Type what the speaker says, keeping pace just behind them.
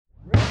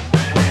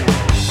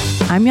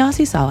I'm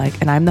Yasi Salek,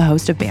 and I'm the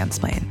host of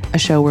Bandsplain, a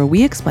show where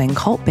we explain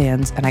cult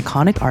bands and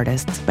iconic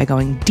artists by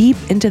going deep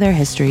into their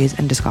histories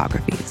and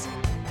discographies.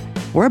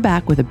 We're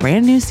back with a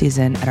brand new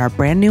season at our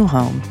brand new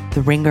home,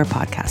 the Ringer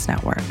Podcast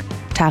Network,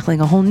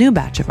 tackling a whole new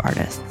batch of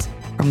artists,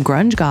 from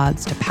grunge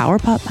gods to power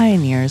pop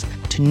pioneers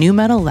to nu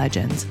metal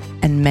legends,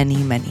 and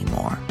many, many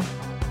more.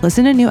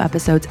 Listen to new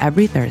episodes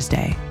every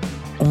Thursday,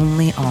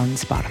 only on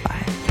Spotify.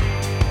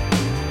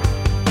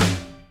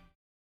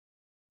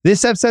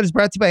 This episode is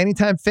brought to you by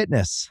Anytime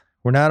Fitness.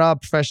 We're not all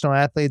professional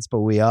athletes,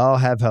 but we all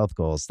have health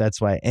goals. That's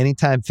why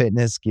Anytime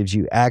Fitness gives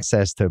you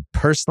access to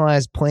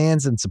personalized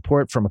plans and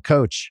support from a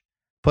coach.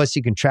 Plus,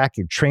 you can track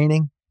your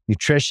training,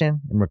 nutrition,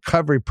 and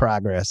recovery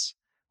progress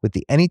with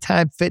the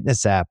Anytime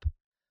Fitness app,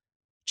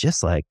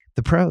 just like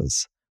the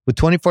pros. With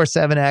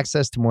 24/7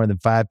 access to more than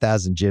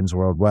 5,000 gyms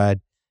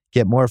worldwide,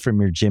 get more from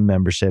your gym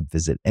membership.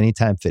 Visit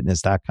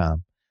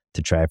anytimefitness.com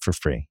to try it for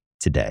free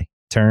today.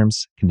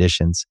 Terms,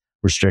 conditions,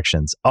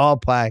 restrictions all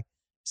apply.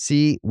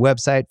 See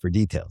website for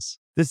details.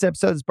 This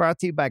episode is brought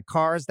to you by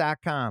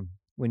Cars.com.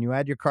 When you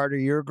add your car to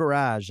your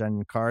garage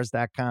on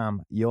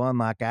Cars.com, you'll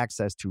unlock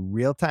access to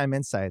real-time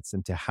insights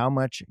into how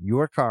much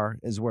your car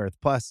is worth.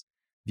 Plus,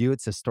 view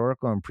its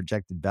historical and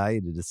projected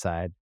value to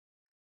decide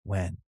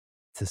when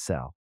to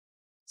sell.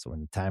 So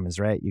when the time is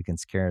right, you can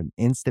secure an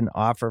instant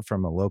offer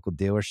from a local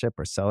dealership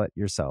or sell it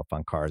yourself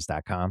on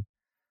Cars.com.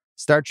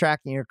 Start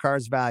tracking your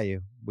car's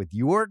value with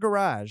your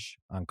garage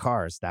on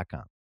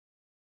Cars.com.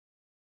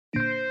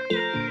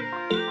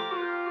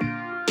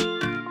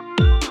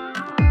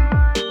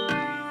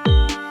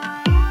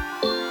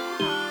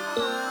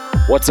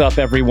 What's up,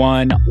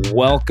 everyone?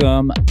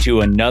 Welcome to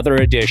another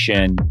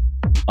edition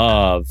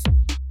of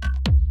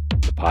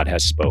The Pod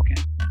Has Spoken.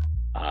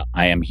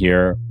 I am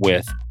here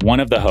with one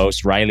of the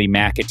hosts, Riley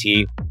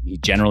McAtee. He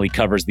generally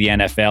covers the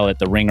NFL at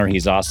The Ringer.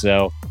 He's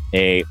also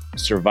a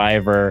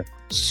Survivor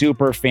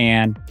super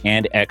fan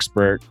and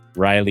expert.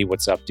 Riley,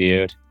 what's up,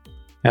 dude?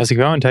 How's it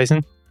going,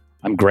 Tyson?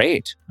 I'm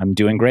great. I'm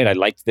doing great. I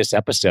liked this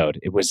episode.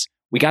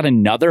 We got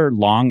another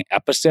long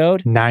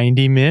episode.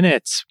 90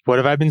 minutes. What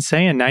have I been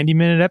saying?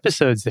 90-minute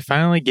episodes. They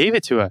finally gave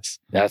it to us.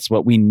 That's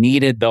what we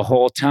needed the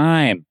whole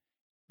time.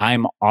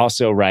 I'm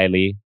also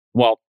Riley.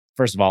 Well,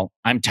 first of all,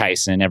 I'm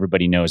Tyson.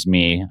 Everybody knows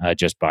me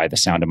just by the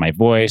sound of my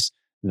voice,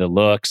 the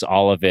looks,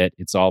 all of it.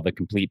 It's all the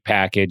complete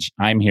package.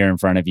 I'm here in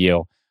front of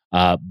you.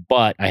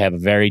 But I have a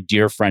very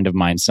dear friend of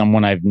mine,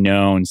 someone I've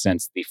known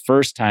since the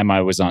first time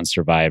I was on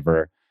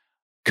Survivor,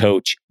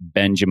 Coach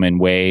Benjamin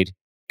Wade.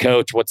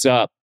 Coach, what's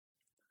up?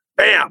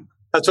 Bam!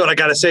 That's what I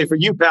got to say for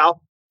you,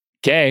 pal.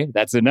 Okay,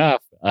 that's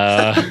enough.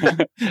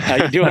 How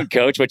you doing,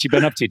 Coach? What you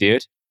been up to,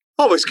 dude?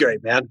 Always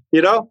great, man.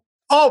 You know,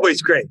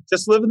 always great.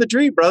 Just living the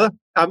dream, brother.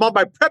 I'm on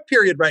my prep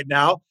period right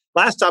now.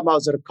 Last time I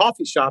was at a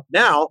coffee shop.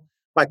 Now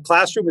my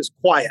classroom is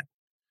quiet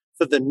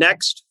for the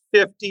next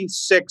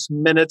 56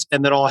 minutes,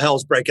 and then all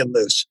hell's breaking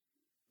loose.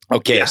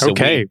 Okay, so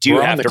we do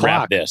have to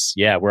wrap this.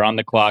 Yeah, we're on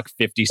the clock.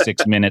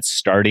 56 minutes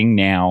starting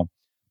now.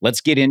 Let's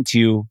get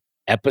into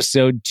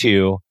episode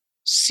 2,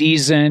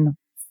 season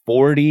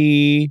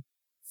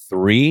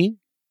 43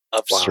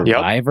 of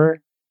Survivor.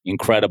 Yep.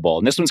 Incredible.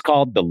 And this one's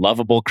called The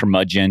Lovable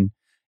Curmudgeon.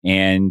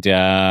 And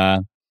I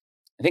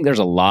think there's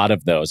a lot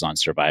of those on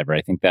Survivor.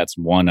 I think that's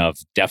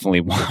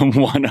definitely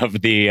one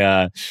of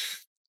the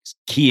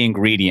key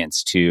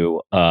ingredients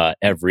to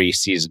every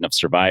season of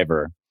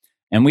Survivor.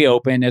 And we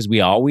open, as we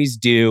always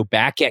do,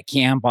 back at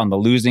camp on the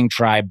losing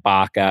tribe,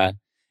 Baca.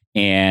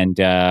 And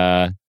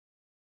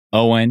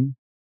Owen,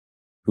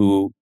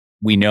 who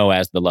we know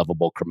as the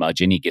Lovable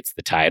Curmudgeon, he gets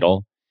the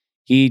title.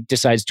 He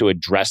decides to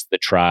address the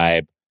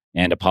tribe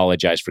and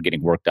apologize for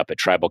getting worked up at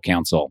tribal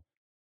council.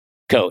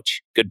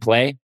 Coach, good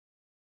play?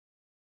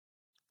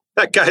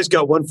 That guy's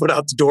got one foot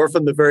out the door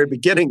from the very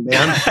beginning,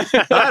 man.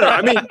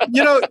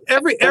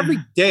 Every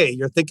day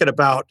you're thinking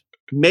about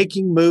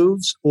making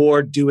moves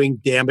or doing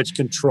damage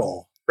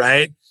control,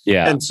 right?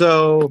 Yeah. And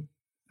so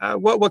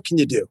what can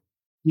you do?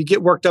 You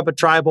get worked up at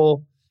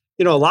tribal.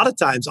 You know, a lot of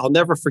times I'll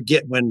never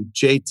forget when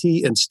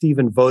JT and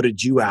Steven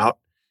voted you out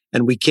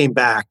and we came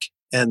back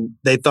and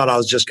they thought I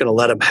was just going to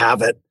let them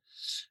have it.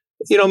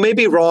 You know,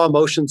 maybe raw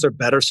emotions are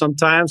better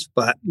sometimes,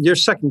 but you're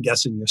second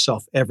guessing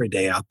yourself every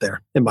day out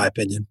there, in my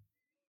opinion.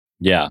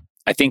 Yeah,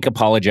 I think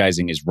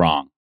apologizing is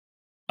wrong.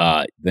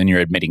 Then you're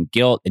admitting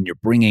guilt and you're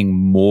bringing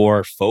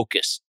more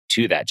focus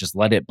to that. Just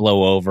let it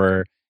blow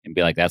over and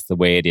be like, that's the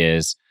way it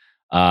is.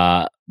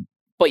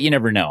 But you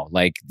never know.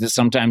 Like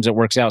sometimes it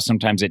works out,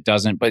 sometimes it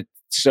doesn't. But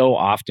so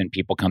often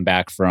people come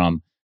back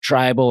from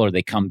tribal or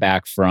they come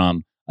back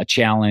from a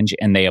challenge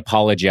and they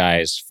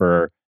apologize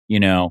for,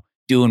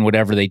 doing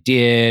whatever they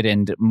did.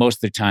 And most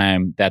of the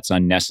time that's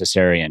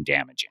unnecessary and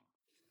damaging.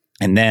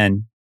 And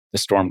then the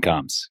storm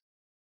comes.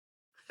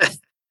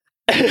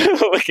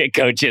 Look at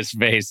Coach's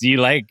face. You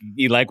like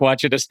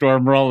watching a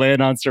storm roll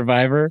in on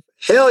Survivor?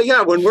 Hell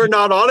yeah. When we're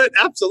not on it,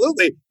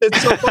 absolutely. It's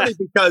so funny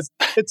because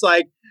it's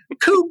like,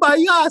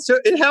 Kumbaya. So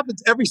it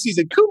happens every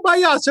season.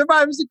 Kumbaya.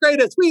 Survivor's the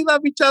greatest. We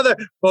love each other.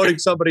 Voting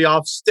somebody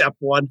off, step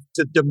 1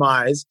 to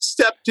demise.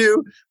 Step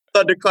 2,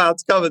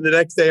 thunderclouds coming. The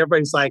next day,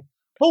 everybody's like,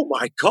 oh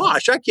my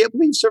gosh, I can't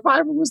believe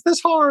Survivor was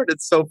this hard.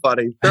 It's so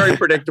funny. Very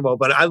predictable,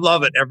 but I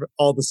love it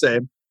all the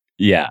same.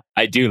 Yeah,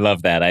 I do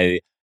love that.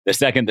 The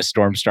second the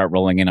storms start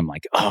rolling in, I'm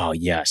like, oh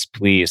yes,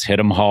 please hit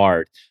them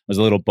hard. I was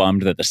a little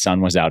bummed that the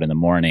sun was out in the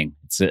morning.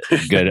 It's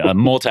a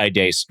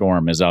multi-day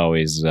storm is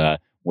always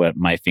what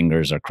my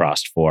fingers are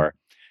crossed for.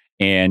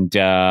 And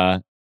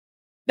that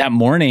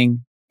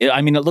morning, it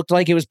looked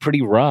like it was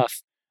pretty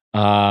rough.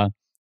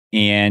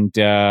 And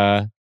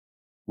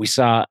we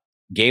saw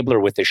Gabler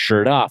with his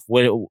shirt off.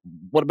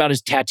 What about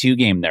his tattoo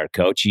game there,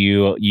 Coach?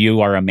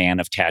 You are a man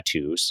of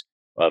tattoos,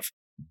 of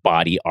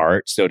body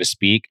art, so to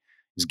speak.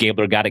 Has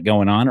Gabler got it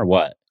going on or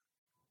what?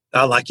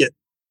 I like it.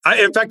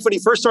 In fact, when he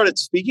first started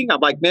speaking, I'm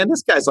like, man,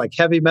 this guy's like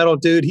heavy metal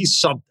dude. He's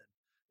something,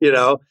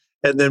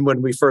 And then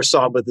when we first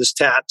saw him with his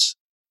tats,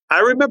 I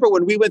remember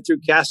when we went through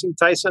casting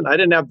Tyson, I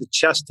didn't have the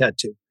chest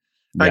tattoo.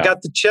 Yeah. I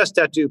got the chest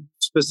tattoo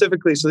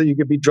specifically so that you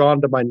could be drawn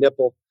to my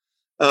nipple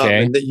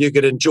and that you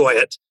could enjoy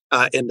it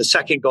in the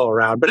second go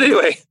around. But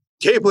anyway,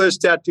 Gabler's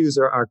tattoos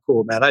are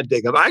cool, man. I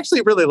dig him. I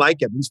actually really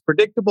like him. He's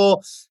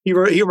predictable. He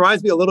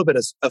reminds me a little bit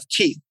of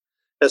Keith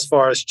as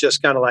far as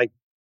just kind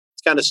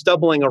of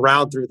stumbling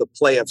around through the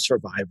play of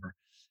Survivor.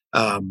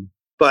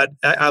 But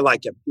I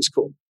like him. He's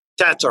cool.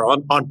 Tats are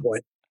on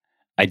point.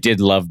 I did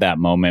love that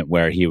moment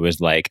where he was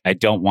like, I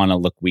don't want to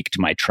look weak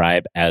to my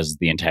tribe, as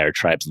the entire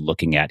tribe's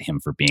looking at him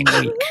for being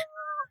weak.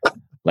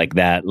 Like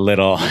that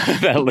little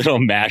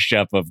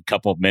mashup of a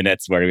couple of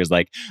minutes where he was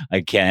like,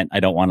 I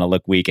don't want to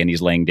look weak. And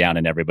he's laying down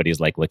and everybody's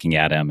like looking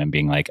at him and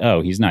being like,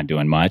 oh, he's not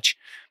doing much.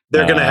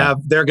 They're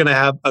gonna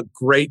have a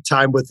great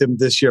time with him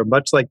this year,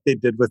 much like they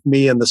did with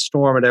me and the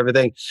storm and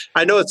everything.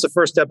 I know it's the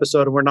first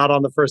episode and we're not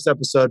on the first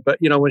episode, but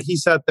when he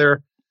sat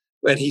there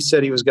and he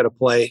said he was going to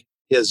play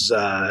his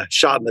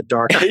shot in the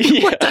dark,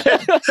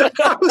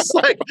 I was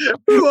like,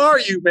 "Who are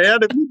you,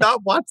 man? Have you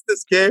not watched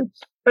this game?"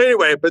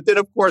 Anyway, but then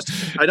of course,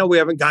 I know we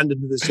haven't gotten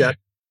into this yet,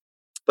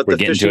 but we're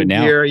the fishing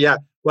gear,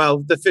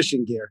 the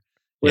fishing gear.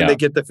 When they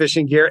get the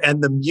fishing gear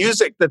and the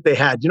music that they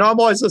had. I'm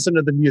always listening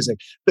to the music.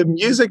 The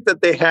music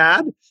that they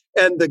had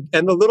and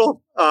the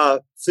little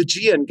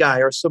Fijian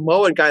guy or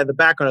Samoan guy in the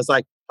background is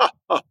like, ha,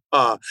 ha,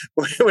 ha.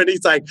 When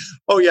he's like,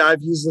 oh yeah,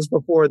 I've used this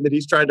before. And then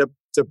he's trying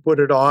to put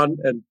it on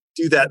and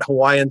do that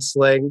Hawaiian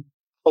sling.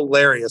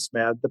 Hilarious,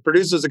 man. The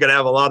producers are going to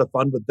have a lot of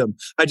fun with them.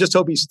 I just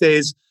hope he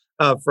stays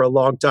for a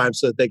long time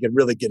so that they can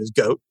really get his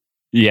goat.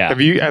 Yeah.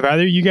 Have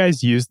either of you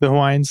guys used the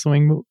Hawaiian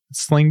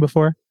sling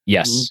before?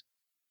 Yes. Mm-hmm.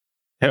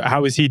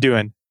 How is he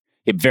doing?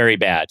 Very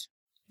bad.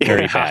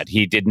 Very bad.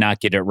 He did not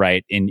get it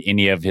right in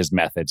any of his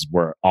methods.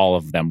 All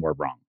of them were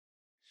wrong.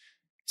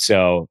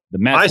 So the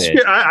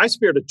method... I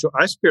speared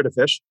a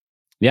fish.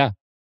 Yeah.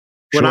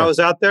 When I was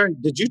out there.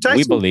 Did you, Tyson?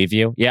 We believe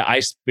you. Yeah, I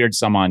speared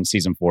some on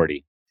season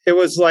 40. It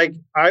was like,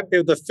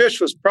 the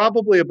fish was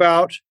probably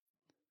about...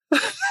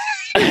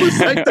 it was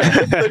like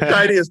the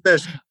tiniest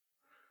fish.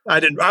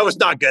 I was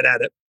not good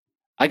at it.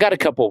 I got a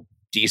couple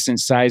decent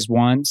sized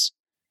ones.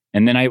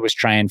 And then I was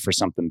trying for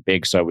something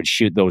big. So I would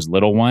shoot those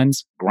little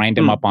ones, grind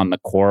them up on the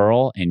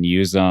coral and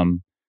use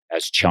them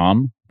as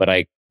chum. But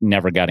I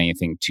never got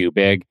anything too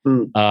big.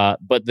 But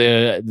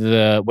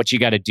the what you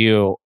got to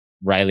do,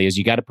 Riley, is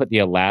you got to put the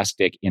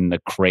elastic in the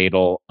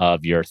cradle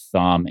of your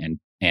thumb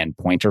and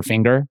pointer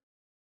finger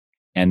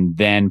and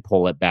then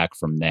pull it back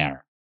from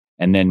there.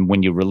 And then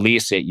when you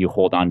release it, you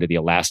hold onto the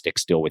elastic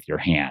still with your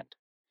hand.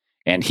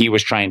 And he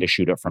was trying to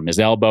shoot it from his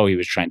elbow. He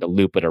was trying to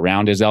loop it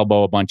around his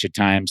elbow a bunch of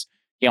times.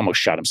 He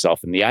almost shot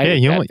himself in the eye.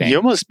 Yeah, he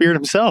almost speared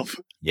himself.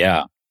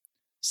 Yeah.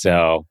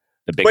 So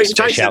the biggest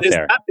fish out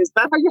there. Is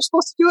that how you're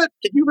supposed to do it?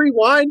 Can you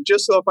rewind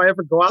just so if I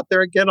ever go out there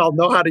again, I'll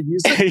know how to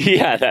use it?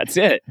 Yeah, that's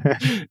it.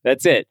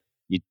 That's it.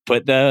 You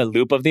put the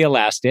loop of the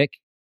elastic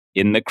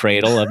in the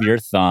cradle of your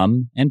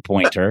thumb and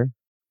pointer,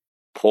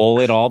 pull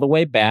it all the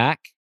way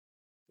back.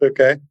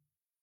 Okay.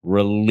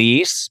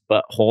 Release,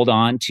 but hold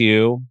on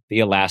to the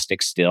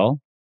elastic still.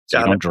 So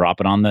you don't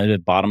drop it on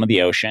the bottom of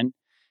the ocean.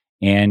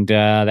 And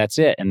that's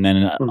it. And then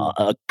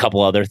a couple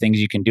other things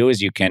you can do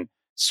is you can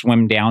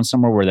swim down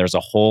somewhere where there's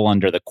a hole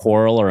under the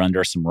coral or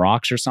under some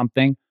rocks or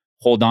something.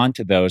 Hold on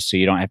to those so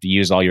you don't have to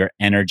use all your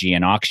energy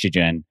and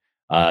oxygen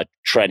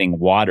treading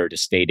water to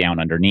stay down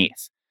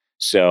underneath.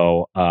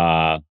 So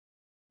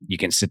you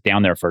can sit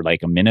down there for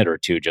like a minute or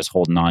two just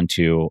holding on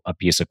to a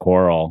piece of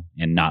coral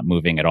and not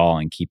moving at all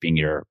and keeping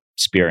your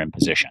spear in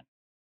position.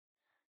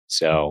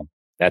 So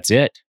that's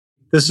it.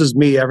 This is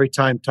me every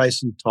time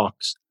Tyson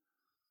talks.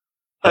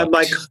 I'm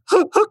like,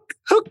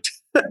 hooked.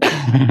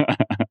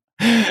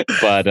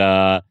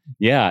 But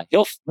yeah,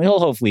 he'll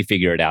hopefully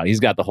figure it out. He's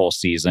got the whole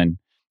season.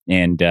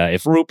 And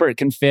if Rupert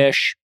can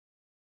fish,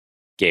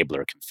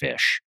 Gabler can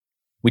fish.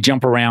 We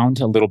jump around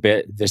a little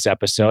bit this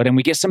episode and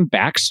we get some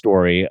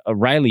backstory.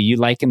 Riley, you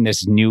liking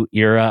this new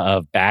era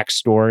of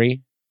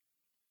backstory?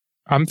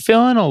 I'm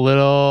feeling a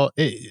little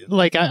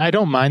I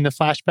don't mind the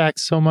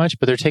flashbacks so much,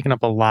 but they're taking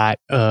up a lot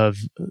of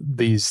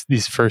these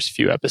first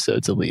few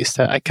episodes at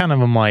least. I kind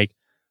of am like,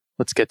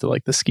 let's get to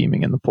like the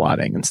scheming and the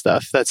plotting and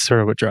stuff. That's sort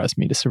of what draws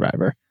me to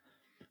Survivor.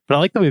 But I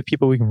like that we have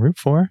people we can root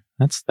for.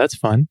 That's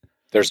fun.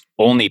 There's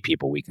only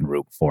people we can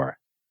root for.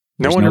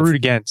 No one to root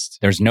against.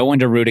 There's no one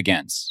to root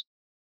against.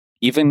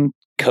 Even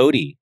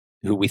Cody,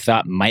 who we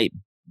thought might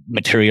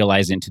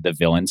materialize into the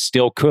villain,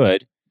 still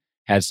could,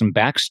 had some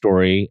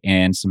backstory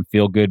and some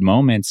feel-good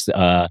moments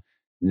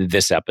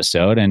this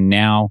episode. And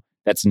now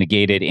that's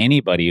negated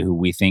anybody who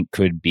we think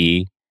could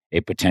be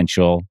a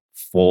potential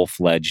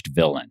full-fledged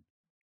villain.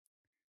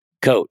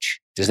 Coach,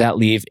 does that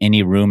leave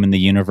any room in the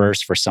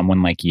universe for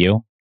someone like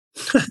you?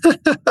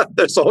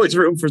 There's always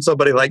room for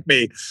somebody like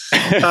me.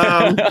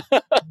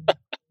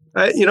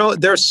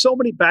 There's so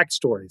many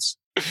backstories.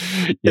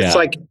 Yeah. It's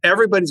like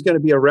everybody's going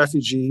to be a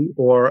refugee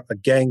or a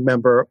gang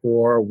member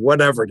or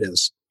whatever it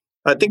is.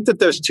 I think that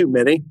there's too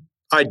many.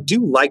 I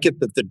do like it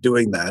that they're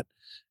doing that.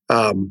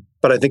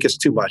 But I think it's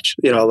too much.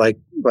 Like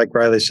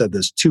Riley said,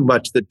 there's too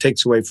much that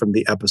takes away from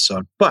the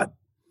episode. But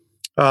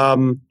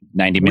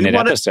 90-minute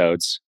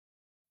episodes.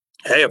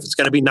 Hey, if it's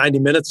going to be 90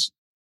 minutes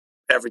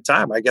every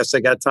time, I guess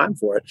I got time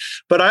for it.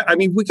 But I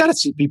mean, we got to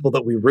see people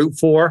that we root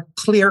for,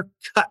 clear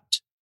cut.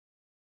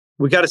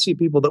 We got to see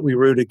people that we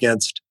root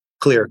against,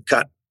 clear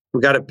cut.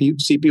 We got to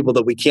see people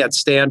that we can't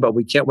stand, but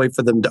we can't wait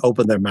for them to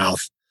open their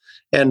mouth.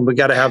 And we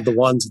got to have the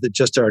ones that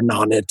just are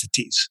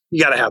non-entities.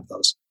 You got to have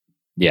those.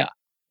 Yeah.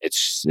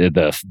 It's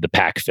the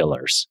pack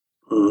fillers.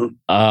 Mm-hmm.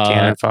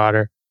 Cannon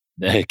fodder.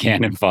 The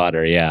cannon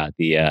fodder, yeah.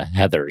 The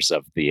Heathers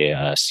of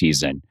the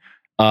season.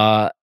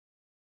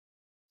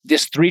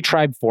 This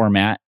 3-tribe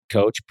format,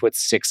 Coach,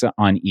 puts 6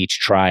 on each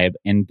tribe.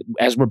 And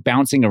as we're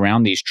bouncing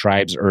around these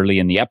tribes early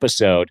in the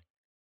episode,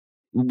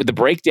 the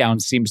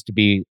breakdown seems to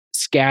be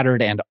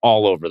scattered and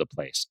all over the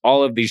place.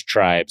 All of these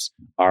tribes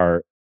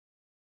are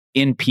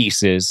in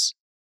pieces.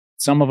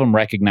 Some of them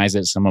recognize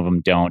it, some of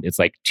them don't. It's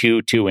like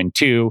 2, 2, and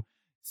 2,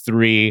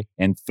 3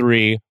 and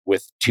 3,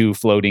 with 2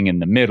 floating in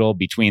the middle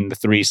between the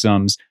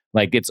threesomes.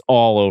 Like, it's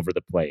all over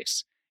the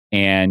place.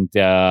 And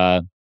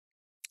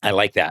I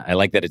like that. I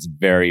like that it's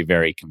very,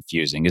 very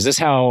confusing. Is this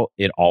how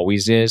it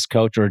always is,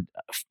 Coach? Or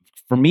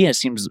for me, it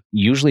seems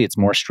usually it's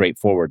more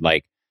straightforward.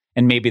 Like,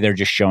 and maybe they're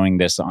just showing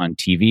this on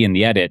TV in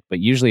the edit, but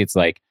usually it's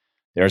like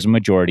there's a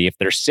majority. If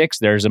there's 6,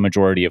 there's a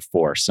majority of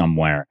 4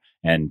 somewhere.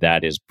 And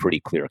that is pretty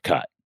clear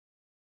cut.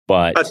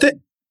 But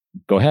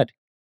go ahead.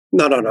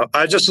 No.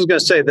 I just was going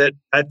to say that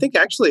I think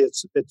actually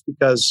it's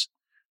because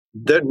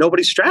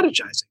nobody's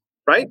strategizing,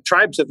 right?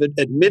 Tribes have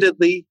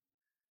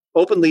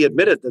openly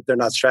admitted that they're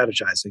not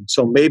strategizing.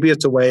 So maybe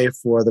it's a way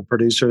for the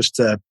producers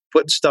to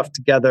put stuff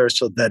together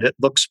so that it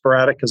looks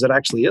sporadic, because it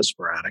actually is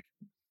sporadic.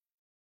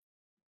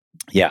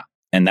 Yeah.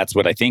 And that's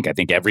what I think. I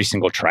think every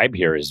single tribe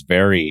here is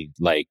very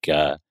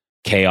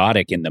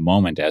chaotic in the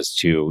moment as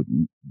to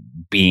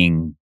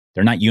being,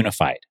 they're not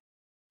unified.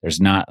 There's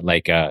not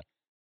like a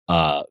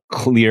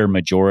clear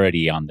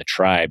majority on the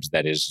tribes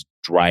that is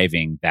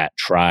driving that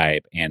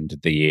tribe and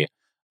the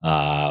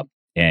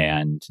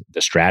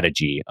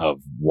strategy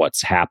of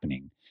what's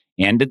happening.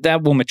 And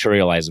that will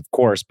materialize, of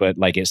course, but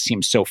like it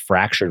seems so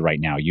fractured right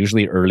now.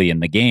 Usually early in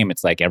the game,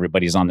 it's like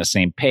everybody's on the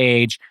same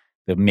page.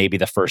 Maybe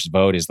the first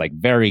vote is like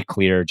very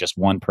clear, just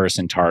one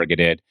person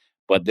targeted.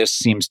 But this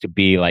seems to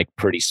be like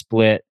pretty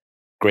split.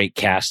 Great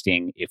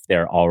casting if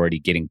they're already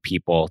getting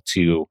people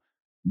to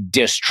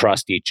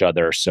distrust each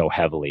other so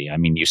heavily. I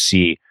mean, you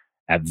see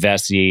at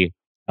Vesey,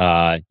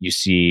 you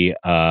see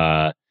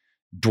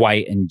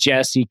Dwight and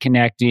Jesse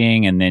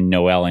connecting, and then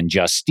Noelle and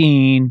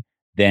Justine.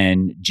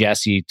 Then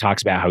Jesse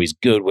talks about how he's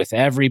good with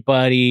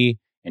everybody,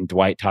 and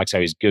Dwight talks how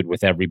he's good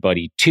with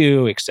everybody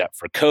too, except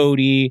for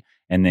Cody.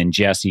 And then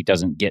Jesse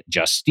doesn't get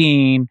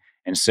Justine.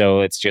 And so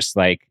it's just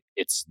like,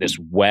 it's this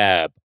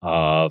web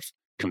of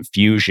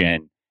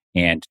confusion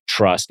and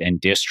trust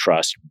and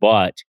distrust,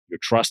 but you're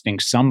trusting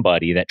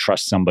somebody that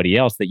trusts somebody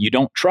else that you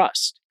don't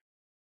trust.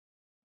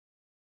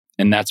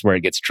 And that's where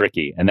it gets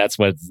tricky. And that's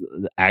what's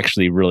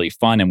actually really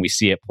fun. And we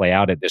see it play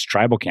out at this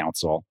tribal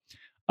council.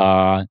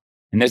 And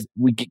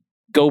we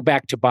go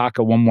back to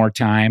Baca one more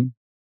time,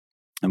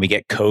 and we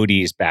get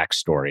Cody's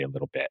backstory a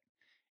little bit,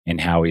 and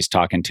how he's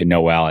talking to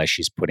Noelle as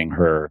she's putting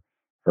her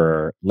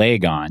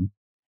leg on.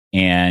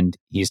 And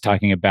he's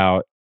talking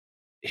about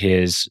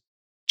his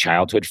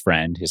childhood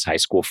friend, his high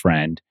school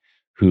friend,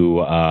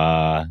 who,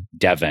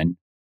 Devin,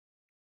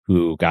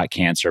 who got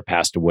cancer,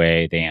 passed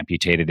away. They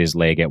amputated his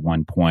leg at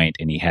one point,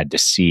 and he had to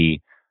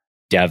see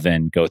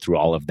Devin go through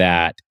all of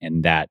that.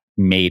 And that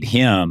made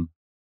him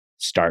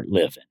start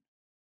living.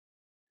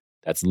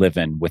 That's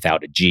living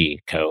without a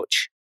G,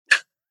 Coach.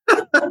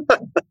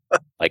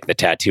 Like the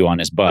tattoo on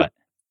his butt.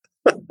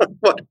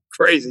 What a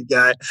crazy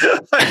guy.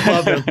 I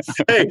love him.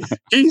 Hey,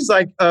 he's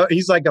like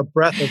a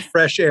breath of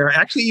fresh air.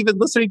 Actually, even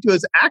listening to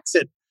his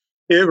accent,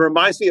 it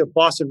reminds me of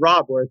Boston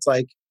Rob, where it's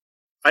like,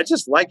 I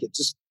just like it.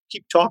 Just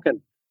keep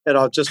talking and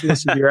I'll just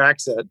listen to your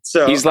accent.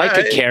 So he's like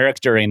a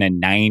character in a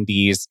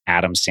 90s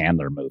Adam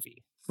Sandler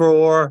movie.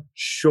 For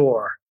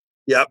sure.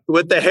 Yep.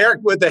 With the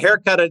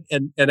haircut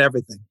and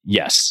everything.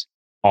 Yes.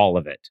 All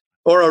of it.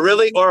 Or a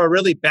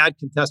really bad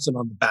contestant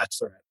on The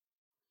Bachelorette.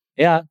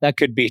 Yeah, that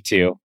could be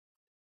too.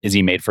 Is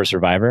he made for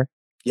Survivor?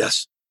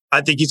 Yes.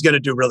 I think he's going to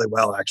do really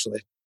well,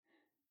 actually.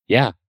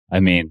 Yeah. I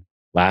mean,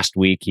 last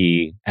week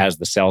he, as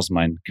the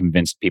salesman,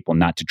 convinced people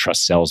not to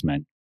trust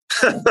salesmen,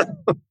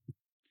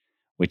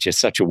 which is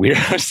such a weird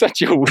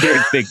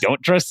thing.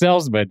 Don't trust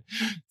salesmen.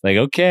 Like,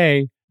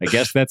 okay, I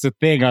guess that's a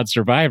thing on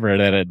Survivor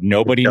that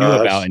nobody knew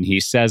about, and he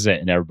says it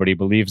and everybody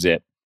believes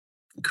it.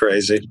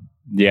 Crazy.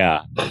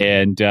 Yeah.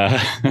 And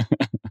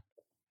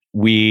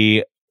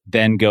we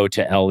then go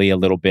to Ellie a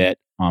little bit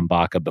on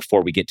Baca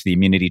before we get to the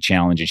immunity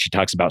challenge. And she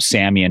talks about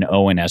Sammy and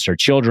Owen as her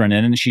children.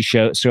 And then she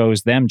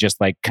shows them just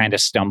like kind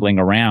of stumbling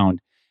around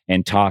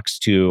and talks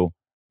to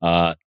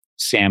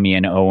Sammy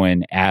and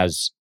Owen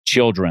as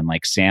children.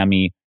 Like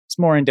Sammy is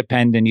more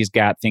independent. He's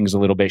got things a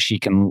little bit. She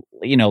can,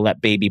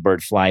 let baby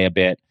bird fly a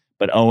bit.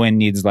 But Owen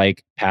needs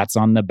like pats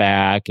on the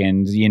back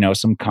and,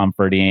 some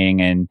comforting.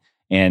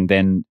 And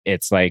then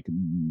it's like,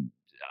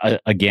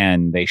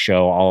 again, they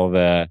show all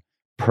the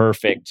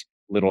perfect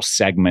little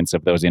segments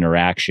of those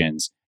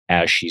interactions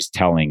as she's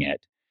telling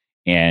it.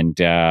 And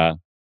the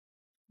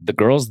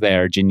girls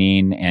there,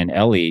 Janine and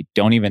Ellie,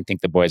 don't even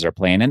think the boys are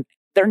playing. And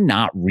they're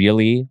not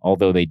really,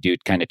 although they do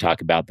kind of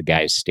talk about the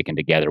guys sticking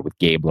together with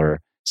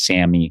Gabler,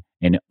 Sammy,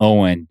 and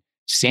Owen.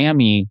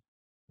 Sammy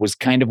was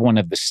kind of one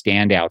of the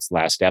standouts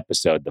last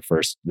episode,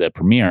 the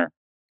premiere.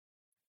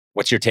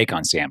 What's your take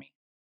on Sammy?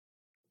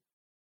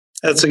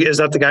 Is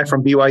that the guy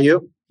from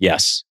BYU?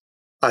 Yes.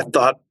 I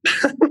thought...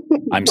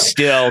 I'm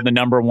still the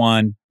number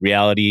one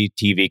reality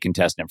TV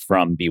contestant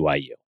from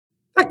BYU.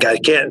 That guy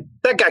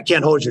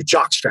can't hold your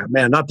jockstrap,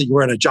 man. Not that you're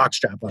wearing a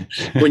jockstrap on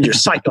when you're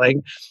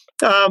cycling.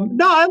 No,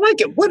 I like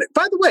it.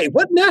 By the way,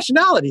 what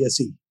nationality is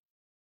he?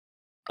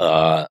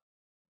 I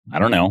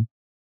don't know.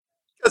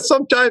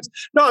 Sometimes,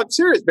 no, I'm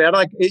serious, man.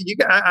 Like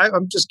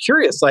I'm just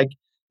curious. Like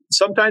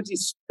sometimes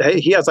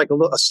he has like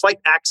a slight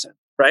accent,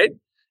 right?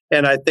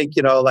 And I think,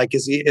 like,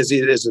 is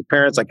his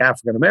parents like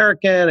African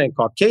American and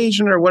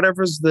Caucasian or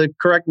whatever's the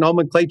correct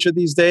nomenclature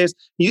these days?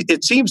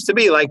 It seems to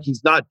me like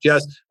he's not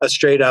just a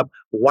straight up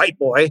white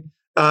boy,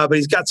 but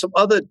he's got some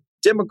other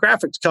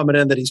demographics coming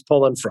in that he's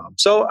pulling from.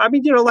 So, I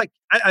mean,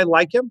 I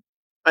like him.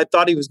 I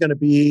thought he was going to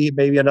be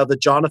maybe another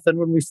Jonathan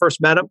when we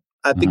first met him.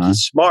 I think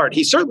he's smart.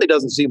 He certainly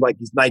doesn't seem like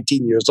he's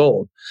 19 years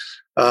old.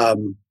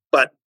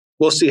 But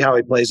we'll see how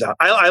he plays out.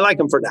 I like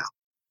him for now.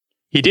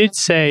 He did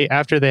say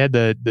after they had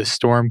the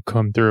storm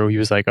come through, he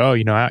was like, "Oh,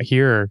 out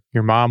here,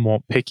 your mom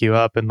won't pick you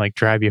up and like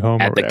drive you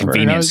home at the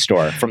convenience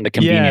store from the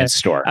convenience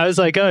store." I was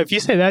like, "Oh, if you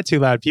say that too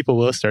loud, people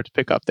will start to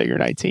pick up that you're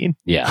 19."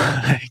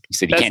 Yeah, he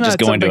said you can't just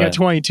go into a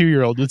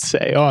 22-year-old would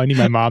say. "Oh, I need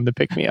my mom to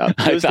pick me up."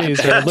 Those days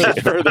are a little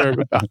further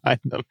behind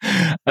them.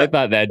 I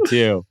thought that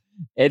too,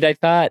 and I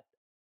thought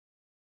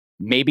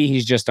maybe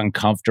he's just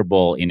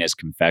uncomfortable in his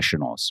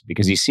confessionals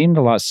because he seemed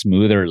a lot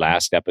smoother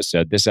last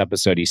episode. This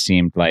episode, he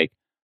seemed like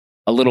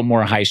a little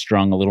more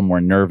high-strung, a little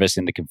more nervous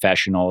in the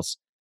confessionals.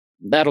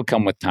 That'll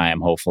come with time,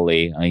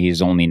 hopefully.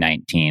 He's only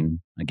 19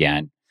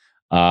 again.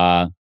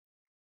 And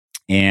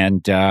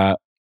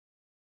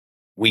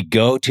we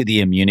go to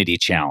the immunity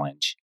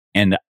challenge.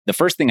 And the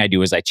first thing I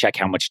do is I check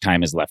how much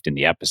time is left in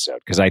the episode,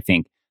 because I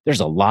think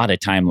there's a lot of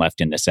time left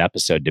in this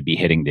episode to be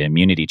hitting the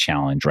immunity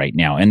challenge right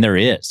now. And there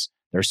is.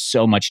 There's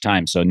so much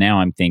time. So now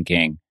I'm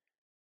thinking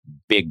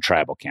big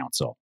tribal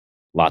council.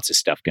 Lots of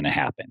stuff going to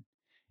happen.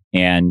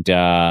 And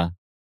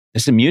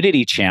this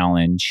immunity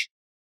challenge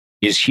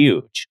is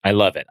huge. I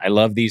love it. I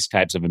love these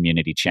types of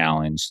immunity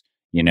challenge,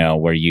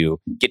 where you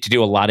get to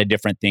do a lot of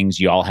different things.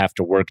 You all have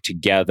to work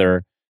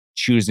together.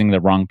 Choosing the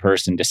wrong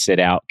person to sit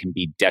out can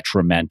be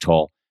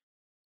detrimental.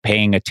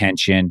 Paying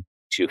attention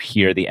to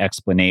hear the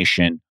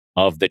explanation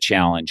of the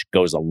challenge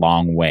goes a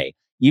long way.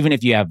 Even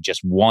if you have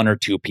just one or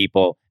two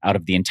people out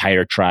of the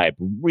entire tribe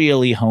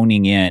really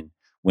honing in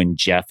when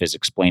Jeff is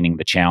explaining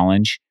the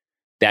challenge,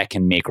 that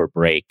can make or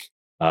break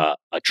a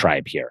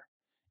tribe here.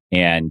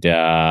 And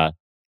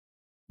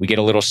we get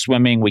a little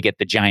swimming. We get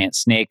the giant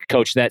snake.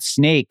 Coach, that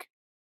snake,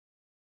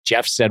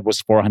 Jeff said, was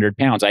 400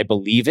 pounds. I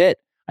believe it.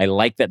 I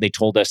like that they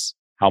told us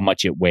how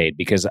much it weighed,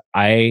 because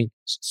I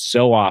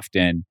so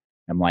often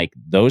am like,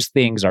 those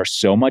things are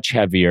so much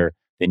heavier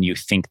than you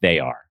think they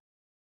are.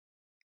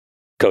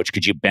 Coach,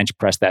 could you bench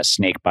press that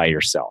snake by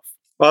yourself?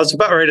 Well, I was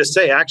about ready to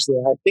say, actually,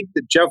 I think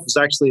that Jeff was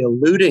actually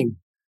alluding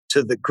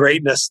to the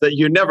greatness that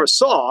you never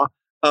saw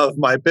of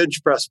my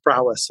bench press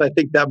prowess. I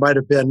think that might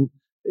have been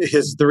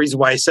the reason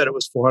why he said it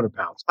was 400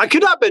 pounds. I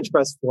could not bench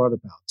press 400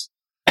 pounds.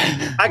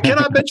 I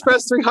cannot bench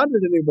press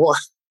 300 anymore.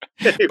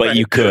 Anyway. But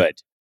you could.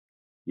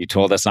 You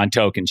told us on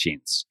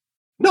Tocantins.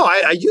 No,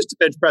 I used to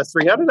bench press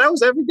 300. That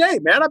was every day,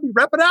 man. I'd be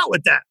repping out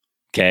with that.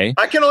 Okay.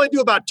 I can only do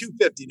about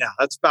 250 now.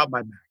 That's about my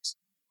max.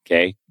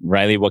 Okay.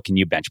 Riley, what can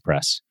you bench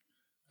press?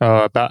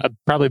 Oh,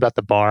 probably about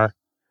the bar.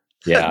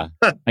 Yeah.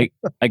 I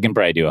can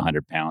probably do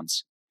 100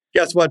 pounds.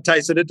 Guess what,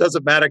 Tyson? It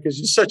doesn't matter because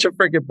you're such a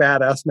freaking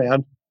badass,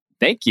 man.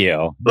 Thank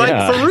you.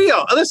 Like, for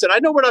real. Listen, I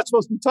know we're not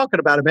supposed to be talking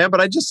about it, man,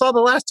 but I just saw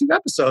the last 2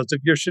 episodes of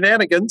your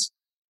shenanigans,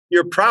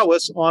 your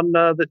prowess on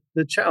the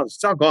challenge.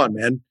 It's all gone,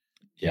 man.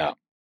 Yeah.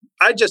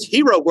 I just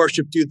hero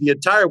worshipped you the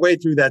entire way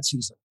through that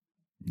season.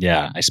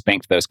 Yeah. I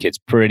spanked those kids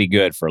pretty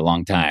good for a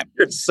long time.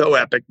 You're so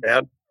epic,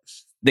 man.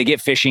 They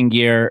get fishing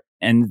gear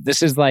And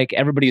this is like,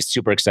 everybody's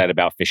super excited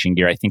about fishing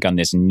gear. I think on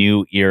this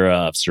new era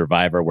of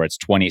Survivor where it's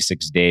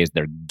 26 days,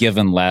 they're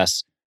given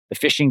less. The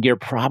fishing gear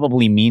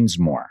probably means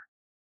more.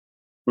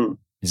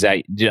 Is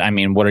that,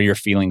 what are your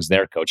feelings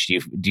there, Coach?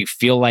 Do you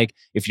feel like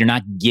if you're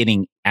not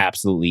getting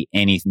absolutely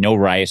no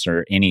rice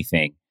or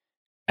anything,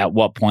 at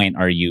what point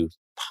are you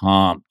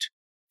pumped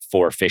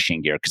for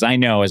fishing gear? Because I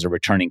know as a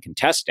returning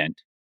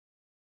contestant,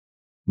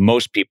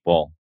 most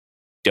people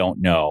don't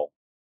know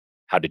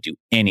how to do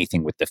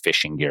anything with the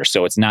fishing gear.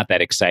 So it's not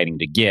that exciting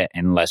to get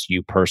unless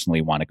you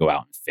personally want to go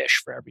out and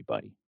fish for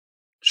everybody.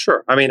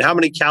 Sure. How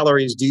many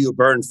calories do you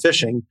burn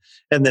fishing?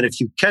 And then if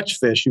you catch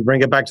fish, you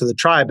bring it back to the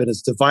tribe and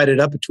it's divided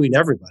up between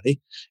everybody.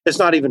 It's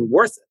not even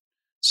worth it.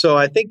 So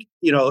I think,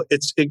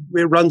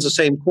 it runs the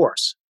same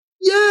course.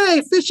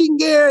 Yay, fishing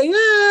gear.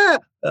 Yeah.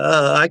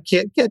 I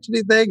can't catch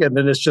anything. And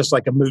then it's just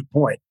like a moot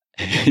point.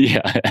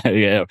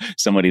 Yeah.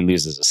 Somebody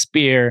loses a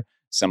spear.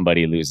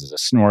 Somebody loses a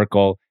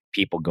snorkel.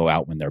 People go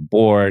out when they're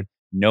bored.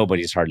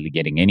 Nobody's hardly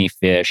getting any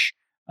fish.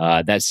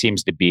 That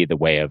seems to be the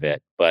way of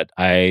it. But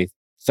I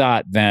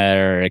thought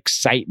their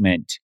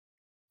excitement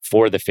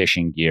for the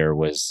fishing gear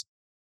was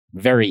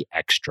very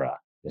extra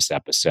this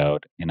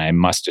episode. And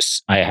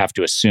I have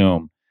to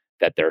assume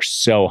that they're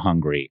so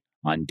hungry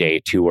on day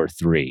 2 or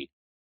 3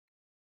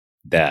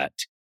 that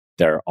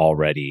they're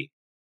already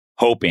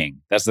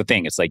hoping. That's the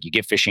thing. It's like you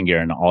get fishing gear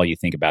and all you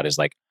think about is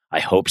like, I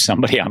hope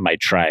somebody on my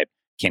tribe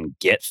can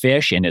get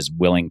fish and is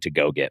willing to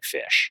go get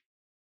fish.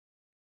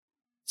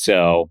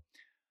 So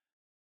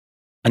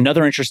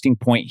another interesting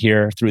point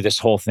here through this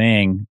whole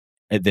thing,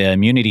 the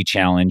immunity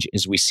challenge,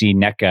 is we see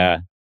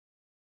Nneka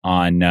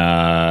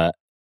on,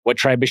 what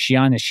tribe is she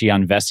on? Is she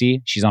on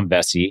Vessi? She's on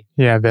Vessi.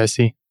 Yeah,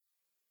 Vessi.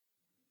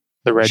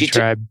 The red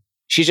tribe.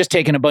 She's just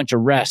taking a bunch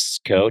of rests,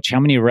 Coach. How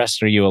many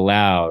rests are you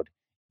allowed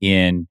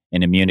in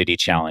an immunity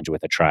challenge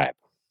with a tribe?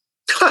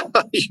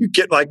 You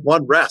get like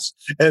 1 rest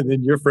and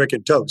then you're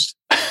freaking toast.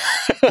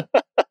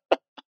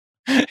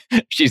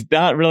 She's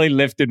not really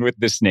lifted with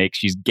the snake.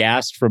 She's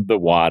gassed from the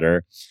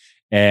water.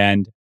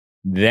 And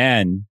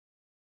then,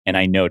 and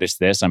I noticed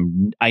this,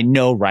 I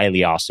know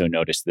Riley also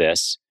noticed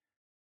this,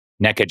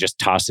 Nneka just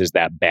tosses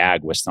that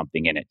bag with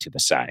something in it to the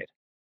side.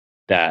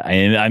 That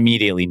I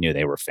immediately knew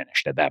they were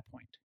finished at that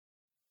point.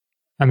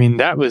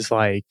 That was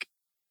like,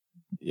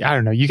 I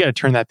don't know, you got to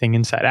turn that thing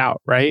inside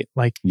out, right?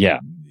 Like, yeah.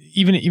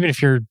 Even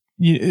if you're,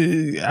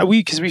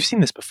 because we've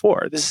seen this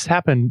before. This has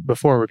happened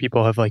before where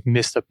people have like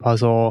missed a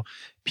puzzle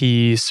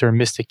piece or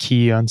missed a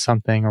key on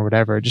something or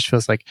whatever. It just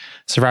feels like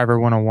Survivor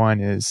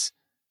 101 is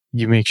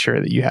you make sure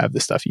that you have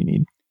the stuff you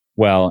need.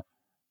 Well,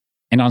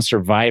 and on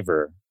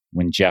Survivor,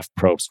 when Jeff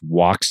Probst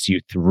walks you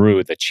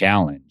through the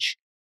challenge,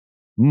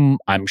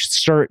 I'm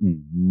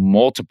certain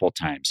multiple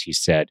times he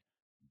said,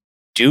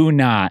 do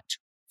not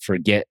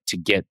forget to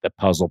get the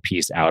puzzle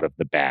piece out of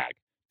the bag.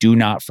 Do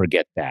not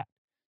forget that.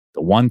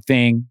 The one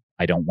thing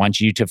I don't want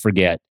you to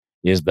forget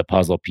is the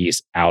puzzle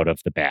piece out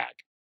of the bag.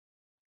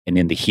 And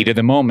in the heat of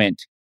the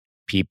moment,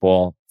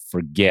 people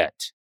forget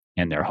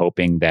and they're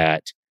hoping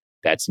that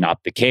that's not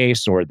the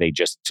case or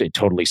it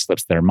totally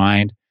slips their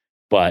mind.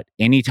 But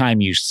anytime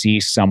you see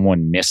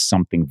someone miss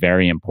something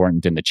very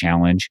important in the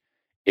challenge,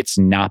 it's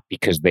not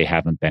because they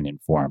haven't been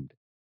informed.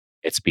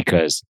 It's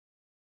because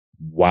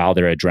while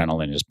their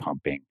adrenaline is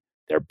pumping,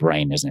 their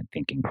brain isn't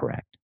thinking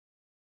correct.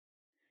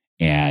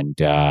 And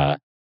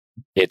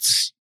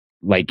it's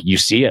like you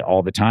see it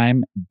all the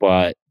time,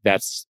 but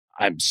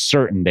I'm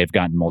certain they've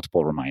gotten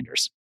multiple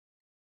reminders.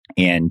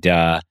 And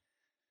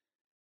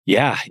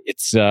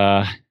it's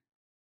Baka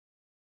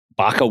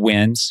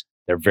wins.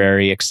 They're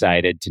very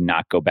excited to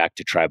not go back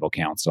to Tribal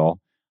Council.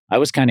 I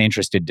was kind of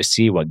interested to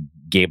see what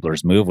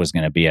Gabler's move was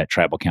going to be at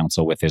Tribal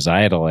Council with his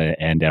idol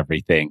and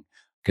everything,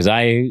 because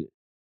I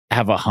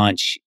have a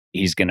hunch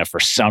he's going to, for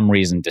some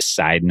reason,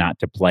 decide not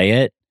to play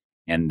it,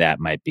 and that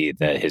might be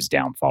his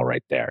downfall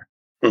right there.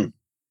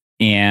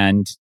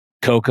 And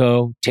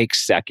Coco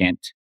takes second,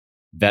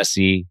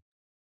 Vessi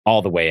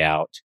all the way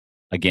out.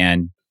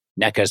 Again,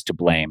 Nneka's to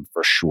blame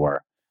for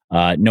sure.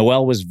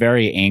 Noelle was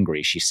very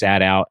angry. She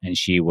sat out and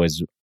she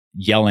was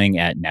yelling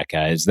at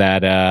Nneka. Is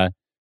that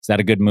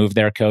a good move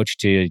there, Coach,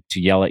 to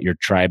yell at your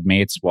tribe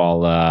mates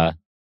while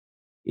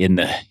in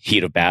the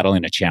heat of battle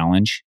in a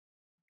challenge?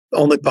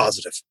 Only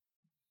positive.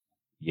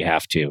 You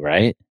have to,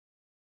 right?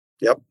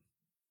 Yep.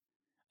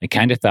 I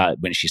kind of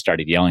thought when she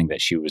started yelling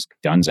that she was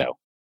donezo.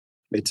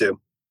 Me too.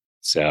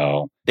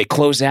 So they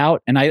close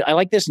out. And I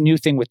like this new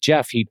thing with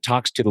Jeff. He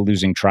talks to the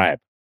losing tribe.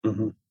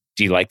 Mm-hmm.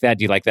 Do you like that?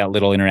 Do you like that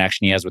little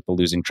interaction he has with the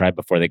losing tribe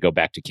before they go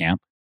back to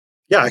camp?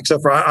 Yeah,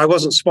 except for I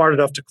wasn't smart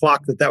enough to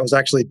clock that was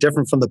actually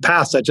different from the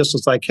past. I just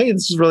was like, hey,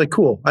 this is really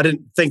cool. I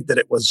didn't think that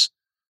it was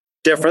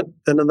different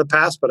than in the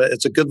past, but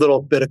it's a good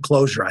little bit of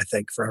closure, I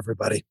think, for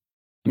everybody.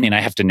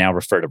 I have to now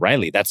refer to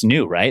Riley. That's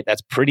new, right?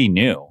 That's pretty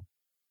new.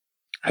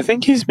 I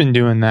think he's been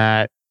doing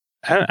that.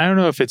 I don't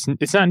know if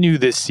it's not new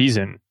this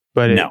season,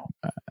 but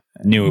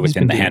new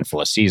within the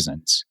handful of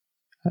seasons.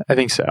 I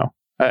think so.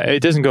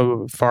 It doesn't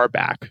go far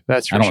back.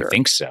 That's for sure. I don't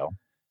think so.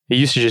 It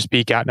used to just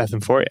be got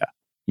nothing for you.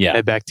 Yeah.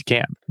 Head back to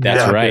camp.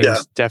 That's right.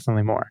 There's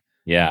definitely more.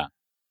 Yeah.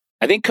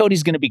 I think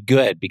Cody's going to be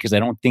good because I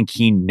don't think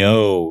he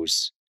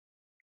knows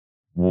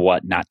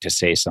what not to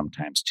say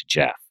sometimes to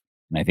Jeff.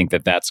 And I think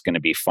that that's going to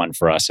be fun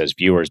for us as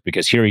viewers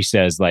because here he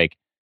says, like,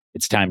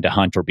 it's time to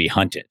hunt or be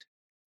hunted,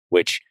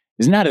 which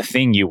is not a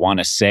thing you want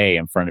to say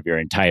in front of your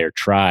entire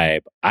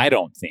tribe, I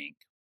don't think.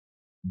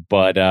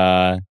 But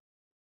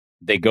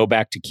they go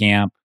back to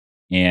camp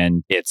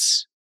and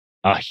it's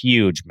a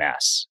huge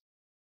mess.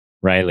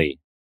 Riley,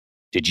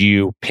 did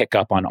you pick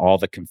up on all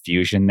the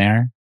confusion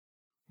there?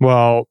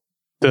 Well,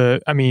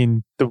 the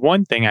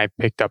one thing I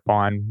picked up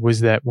on was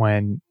that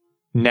when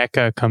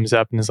NECA comes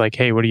up and is like,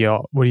 "Hey, what are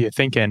you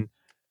thinking?"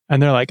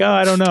 And they're like, "Oh,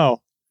 I don't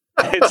know."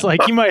 It's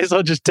like you might as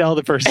well just tell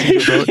the person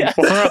you're voting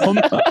for them.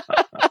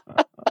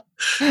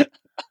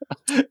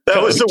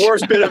 That was the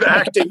worst bit of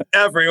acting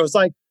ever. It was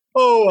like,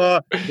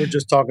 we're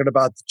just talking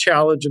about the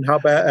challenge and how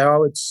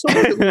it's so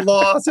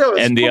lost.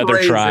 And the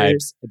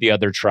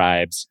other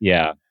tribes,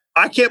 yeah.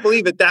 I can't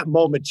believe at that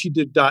moment she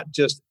did not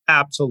just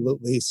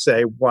absolutely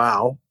say,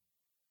 "Wow,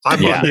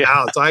 I'm on the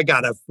outs. I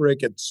gotta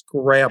freaking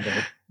scramble."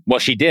 Well,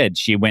 she did.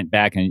 She went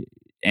back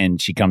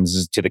and she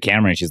comes to the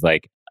camera and she's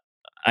like,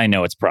 "I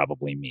know it's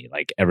probably me.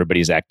 Like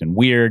everybody's acting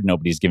weird.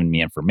 Nobody's giving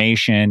me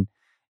information."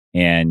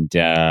 And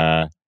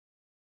I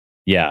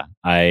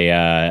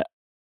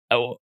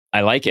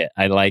like it.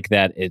 I like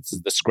that it's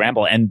the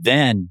scramble. And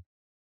then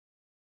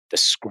the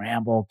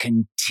scramble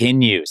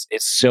continues.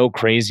 It's so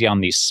crazy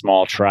on these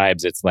small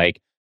tribes. It's like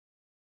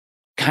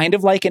kind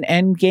of like an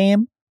end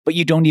game, but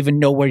you don't even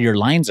know where your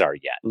lines are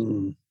yet.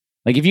 Mm.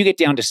 Like if you get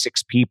down to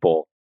 6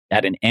 people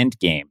at an end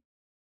game,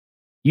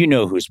 you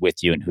know who's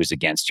with you and who's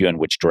against you and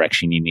which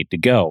direction you need to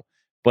go.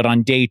 But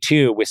on day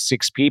 2 with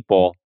 6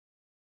 people,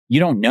 you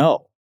don't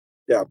know.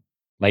 Yeah.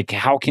 Like,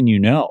 how can you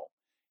know?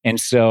 And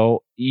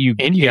so you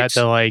got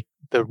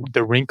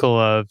the wrinkle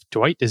of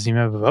Dwight doesn't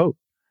even have a vote.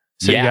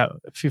 So you got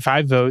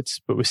 5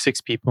 votes, but with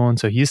 6 people. And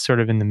so he's sort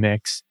of in the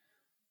mix.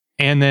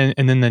 And then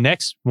the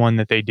next one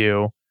that they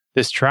do,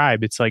 this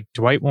tribe, it's like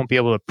Dwight won't be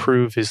able to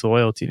prove his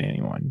loyalty to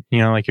anyone. You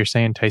know, like you're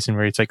saying, Tyson,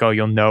 where it's like, oh,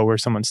 you'll know where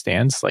someone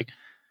stands. Like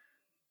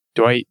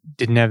Dwight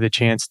didn't have the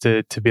chance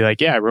to be like,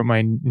 yeah, I wrote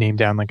my name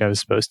down like I was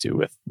supposed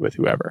to with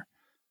whoever.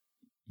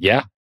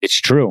 Yeah, it's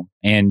true.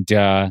 And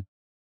the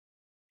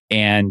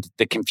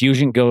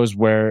confusion goes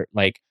where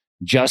like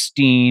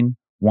Justine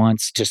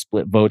wants to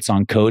split votes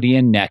on Cody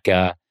and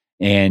NECA,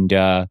 and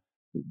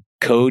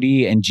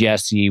Cody and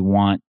Jesse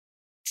want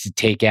to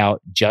take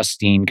out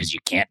Justine because you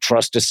can't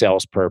trust a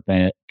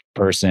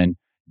salesperson.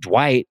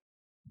 Dwight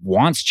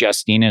wants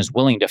Justine and is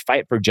willing to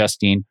fight for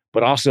Justine,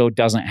 but also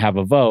doesn't have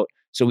a vote.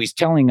 So he's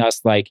telling us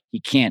like he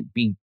can't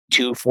be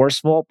too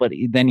forceful, but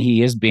then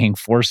he is being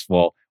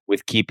forceful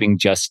with keeping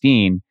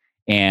Justine.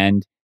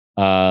 And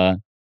at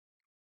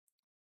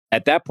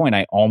that point,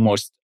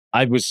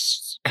 I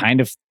was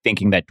kind of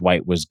thinking that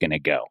Dwight was going to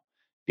go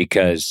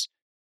because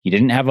he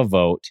didn't have a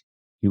vote.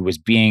 He was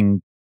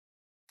being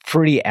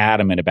pretty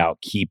adamant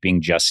about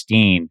keeping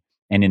Justine.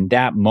 And in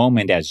that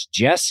moment, as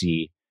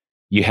Jesse,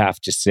 you have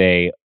to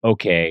say,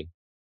 okay,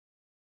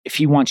 if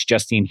he wants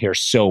Justine here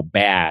so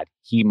bad,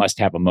 he must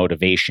have a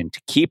motivation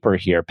to keep her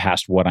here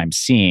past what I'm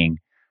seeing,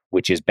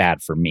 which is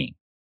bad for me.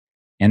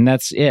 And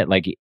that's it.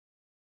 Like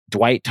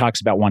Dwight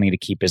talks about wanting to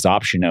keep his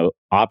options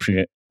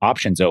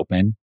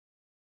open.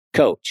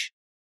 Coach,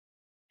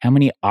 how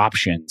many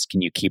options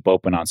can you keep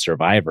open on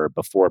Survivor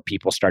before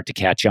people start to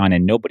catch on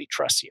and nobody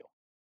trusts you?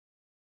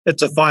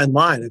 It's a fine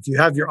line. If you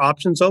have your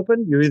options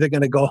open, you're either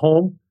going to go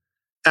home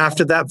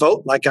after that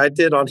vote, like I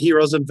did on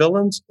Heroes and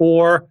Villains,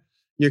 or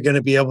you're going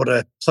to be able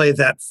to play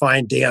that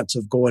fine dance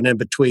of going in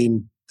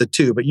between the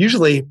two. But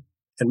usually,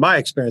 in my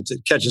experience,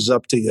 it catches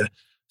up to you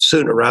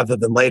sooner rather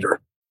than later.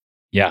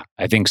 Yeah,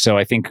 I think so.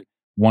 I think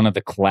one of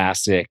the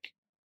classic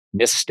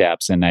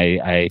missteps, and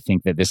I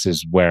think that this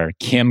is where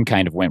Kim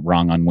kind of went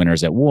wrong on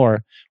Winners at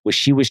War, was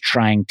she was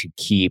trying to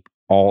keep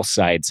all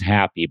sides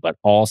happy, but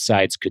all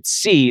sides could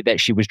see that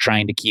she was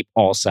trying to keep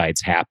all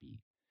sides happy.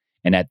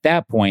 And at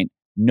that point,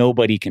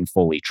 nobody can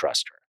fully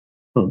trust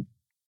her.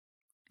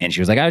 And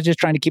she was like, I was just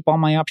trying to keep all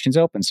my options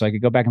open so I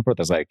could go back and forth.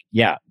 I was like,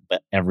 yeah,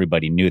 but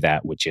everybody knew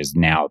that, which is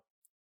now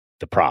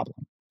the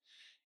problem.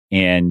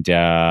 And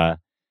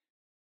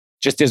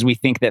just as we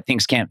think that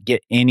things can't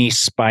get any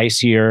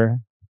spicier,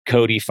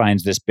 Cody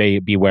finds this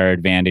beware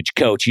advantage.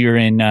 Coach, you're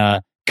in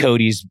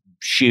Cody's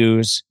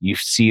shoes. You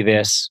see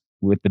this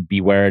with the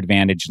beware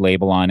advantage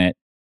label on it.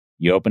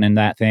 You opening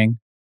that thing?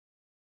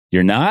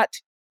 You're not?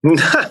 Man,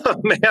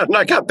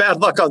 I got bad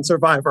luck on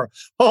Survivor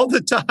all the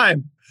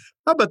time.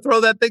 I'm going to throw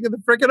that thing in the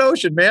freaking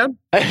ocean, man.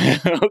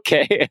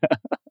 Okay.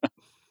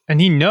 And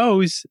he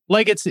knows,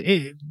 like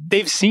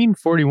they've seen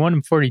 41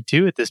 and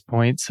 42 at this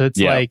point. So it's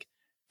like,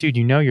 dude,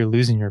 you know you're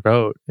losing your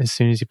vote as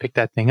soon as you pick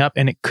that thing up.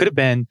 And it could have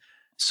been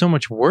so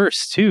much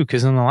worse too,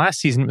 because in the last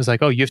season, it was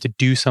like, oh, you have to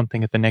do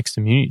something at the next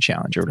immunity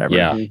challenge or whatever.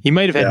 Yeah. He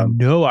might have had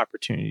no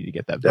opportunity to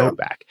get that vote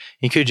back.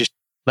 He could have just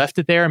left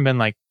it there and been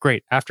like,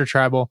 great, after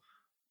tribal,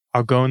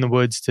 I'll go in the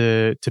woods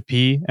to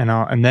pee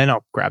and then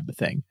I'll grab the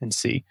thing and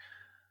see.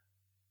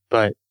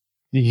 But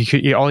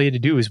all you had to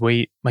do was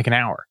wait like an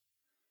hour.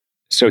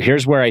 So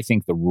here's where I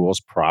think the rules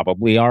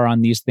probably are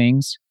on these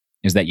things,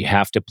 is that you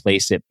have to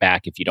place it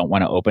back. If you don't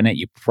want to open it,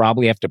 you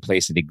probably have to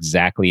place it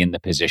exactly in the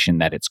position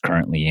that it's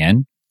currently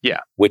in.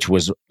 Yeah. Which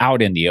was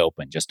out in the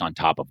open, just on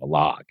top of a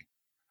log.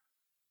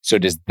 So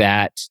does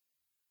that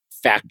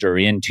factor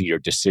into your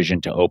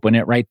decision to open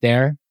it right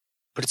there?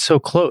 But it's so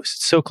close.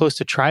 It's so close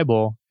to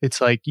tribal.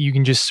 It's like you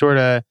can just sort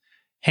of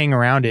hang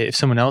around it. If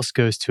someone else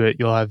goes to it,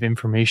 you'll have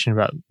information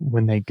about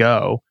when they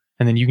go.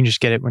 And then you can just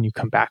get it when you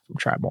come back from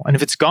tribal. And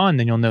if it's gone,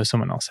 then you'll know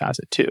someone else has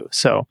it too.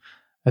 So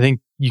I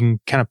think you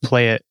can kind of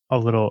play it a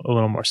little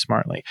more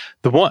smartly.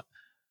 The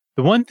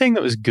one thing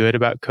that was good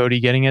about Cody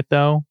getting it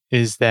though,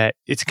 is that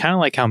it's kind of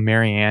like how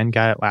Marianne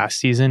got it last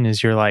season,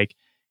 is you're like,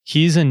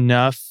 he's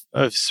enough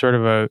of sort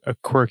of a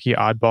quirky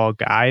oddball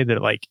guy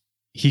that like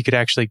he could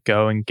actually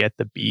go and get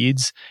the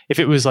beads. If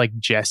it was like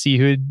Jesse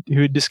who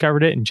had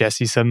discovered it, and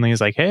Jesse suddenly is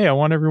like, hey, I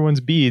want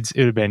everyone's beads, it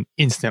would have been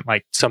instant,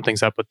 like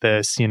something's up with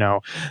this,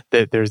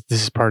 that this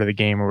is part of the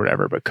game or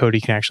whatever. But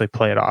Cody can actually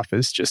play it off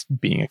as just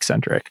being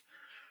eccentric.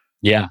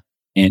 Yeah.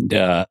 And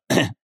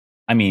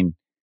I mean,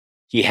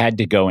 he had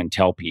to go and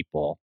tell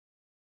people,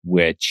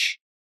 which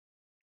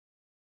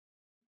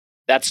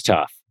that's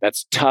tough.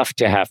 That's tough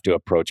to have to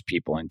approach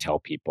people and tell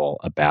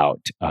people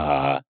about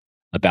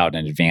an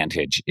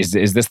advantage. Is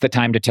this the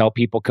time to tell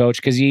people, Coach?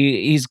 Because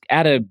he's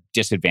at a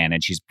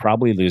disadvantage. He's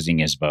probably losing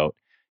his vote.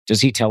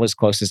 Does he tell his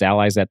closest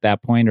allies at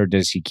that point, or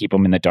does he keep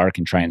them in the dark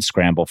and try and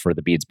scramble for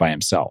the beads by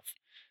himself?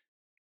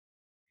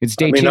 It's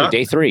day 2,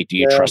 day 3. Do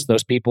you trust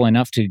those people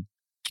enough to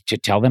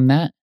tell them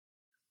that?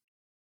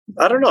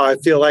 I don't know. I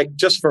feel like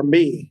just for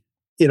me,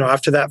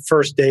 after that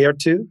first day or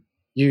two,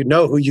 you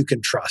know who you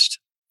can trust.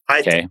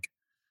 I think.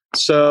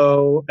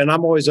 So, and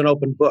I'm always an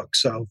open book.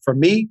 So for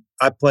me,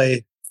 I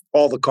play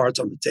all the cards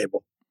on the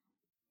table.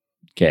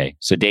 Okay.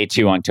 So day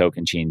 2 on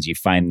Tocantins, you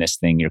find this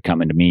thing, you're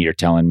coming to me, you're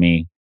telling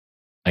me,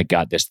 I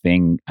got this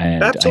thing.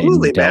 And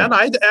absolutely, man.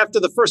 After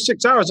the first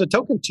 6 hours of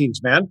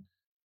Tocantins, man,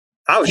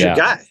 I was your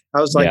guy.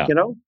 I was like,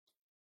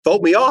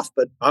 vote me off,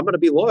 but I'm going to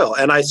be loyal.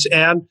 And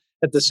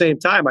at the same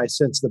time, I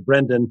sensed that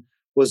Brendan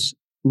was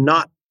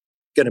not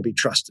going to be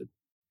trusted.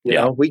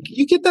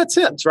 You get that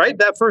sense, right?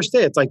 That first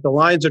day, it's like the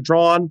lines are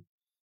drawn.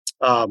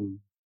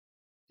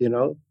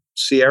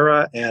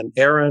 Sierra and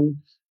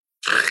Aaron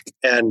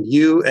and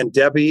you and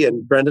Debbie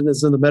and Brendan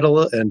is in the middle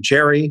and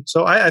Jerry.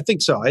 So I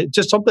think so. I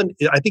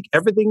think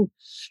everything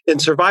in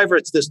Survivor,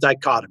 it's this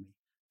dichotomy.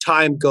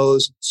 Time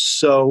goes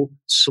so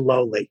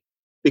slowly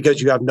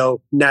because you have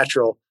no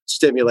natural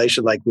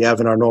stimulation like we have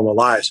in our normal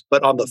lives.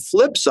 But on the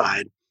flip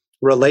side,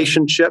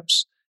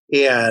 relationships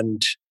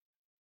and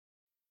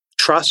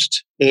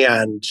trust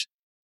and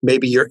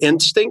maybe your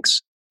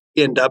instincts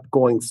end up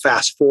going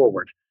fast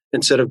forward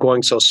instead of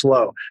going so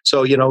slow.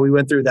 So, we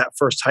went through that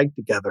first hike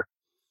together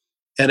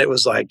and it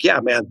was like, yeah,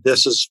 man,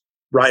 this is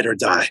ride or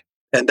die.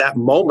 And that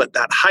moment,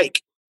 that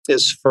hike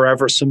is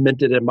forever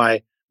cemented in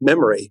my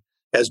memory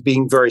as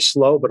being very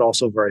slow, but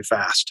also very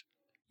fast.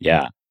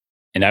 Yeah.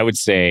 And I would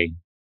say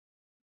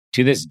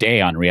to this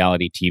day on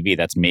reality TV,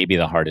 that's maybe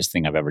the hardest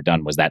thing I've ever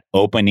done, was that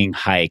opening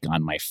hike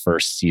on my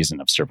first season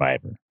of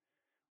Survivor.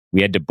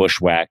 We had to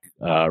bushwhack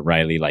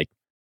Riley like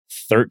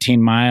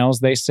 13 miles,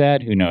 they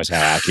said. Who knows how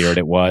accurate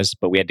it was,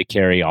 but we had to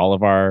carry all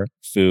of our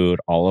food,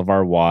 all of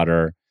our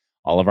water,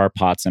 all of our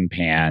pots and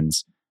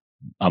pans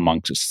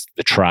amongst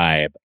the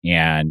tribe.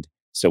 And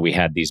so we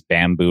had these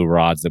bamboo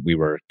rods that we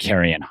were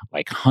carrying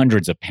like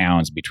hundreds of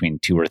pounds between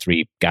 2 or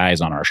 3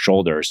 guys on our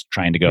shoulders,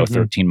 trying to go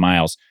 13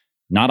 miles,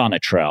 not on a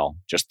trail,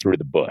 just through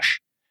the bush.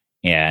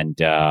 And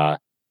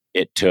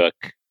it took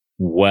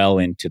well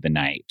into the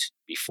night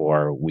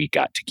before we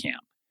got to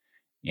camp.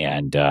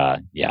 And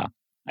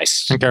I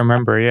think I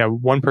remember. Yeah,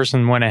 one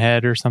person went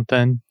ahead or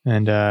something,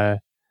 and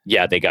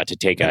they got to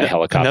take a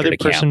helicopter to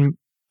camp.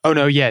 Oh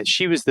no, yeah,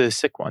 she was the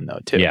sick one though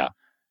too.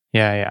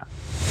 Yeah.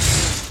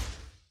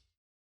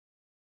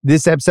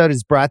 This episode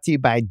is brought to you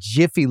by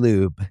Jiffy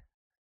Lube.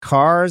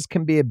 Cars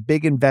can be a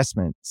big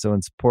investment, so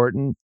it's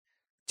important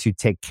to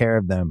take care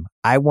of them.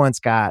 I once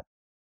got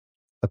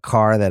a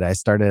car that I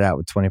started out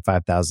with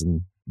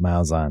 25,000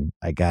 miles on.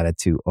 I got it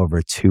to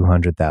over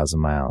 200,000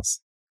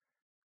 miles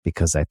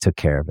because I took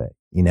care of it.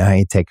 You know how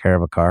you take care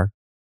of a car?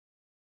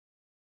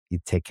 You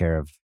take care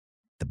of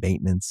the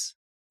maintenance,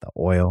 the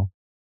oil,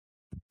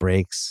 the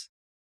brakes,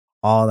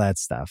 all that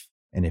stuff.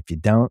 And if you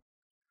don't,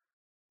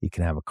 you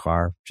can have a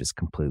car just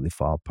completely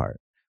fall apart.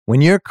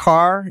 When your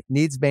car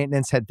needs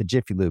maintenance, head to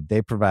Jiffy Lube.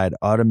 They provide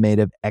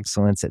automotive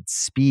excellence at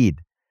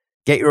speed.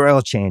 Get your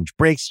oil change,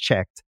 brakes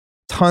checked,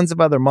 tons of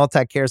other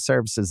multi-care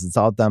services. It's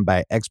all done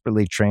by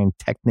expertly trained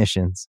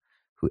technicians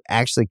who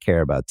actually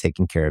care about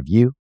taking care of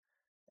you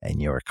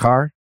and your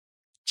car.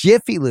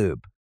 Jiffy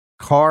Lube,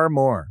 car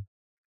more.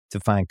 To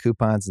find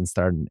coupons and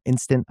start an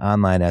instant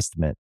online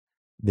estimate,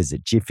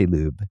 visit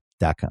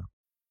jiffylube.com.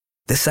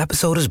 This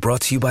episode is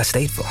brought to you by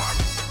State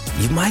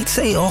Farm. You might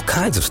say all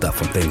kinds of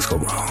stuff when things go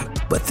wrong,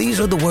 but these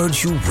are the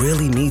words you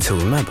really need to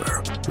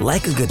remember.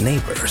 Like a good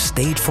neighbor,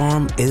 State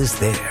Farm is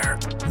there.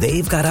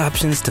 They've got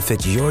options to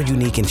fit your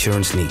unique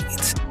insurance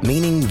needs,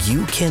 meaning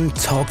you can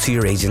talk to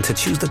your agent to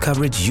choose the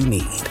coverage you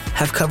need,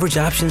 have coverage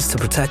options to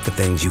protect the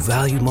things you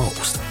value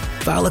most,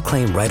 file a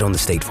claim right on the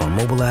State Farm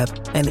mobile app,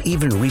 and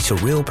even reach a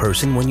real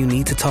person when you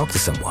need to talk to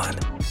someone.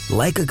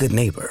 Like a good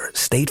neighbor,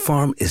 State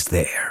Farm is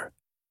there.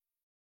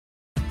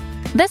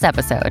 This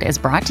episode is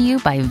brought to you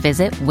by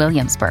Visit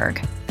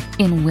Williamsburg.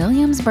 In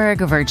Williamsburg,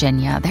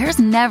 Virginia, there's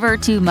never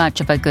too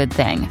much of a good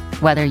thing.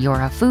 Whether you're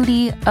a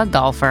foodie, a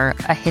golfer,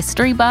 a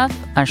history buff,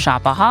 a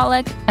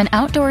shopaholic, an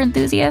outdoor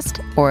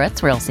enthusiast, or a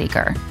thrill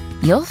seeker,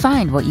 you'll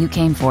find what you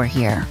came for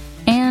here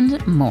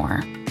and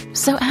more.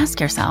 So ask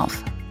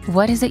yourself,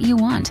 what is it you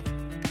want?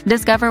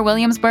 Discover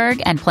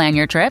Williamsburg and plan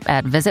your trip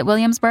at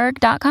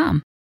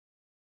visitwilliamsburg.com.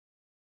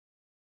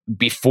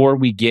 Before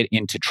we get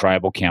into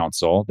tribal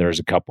council, there's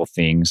a couple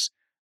things.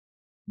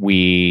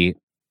 We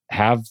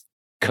have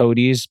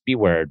Cody's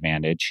beware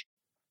advantage.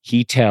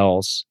 He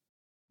tells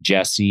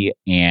Jesse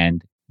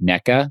and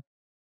NECA,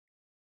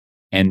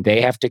 and they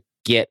have to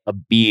get a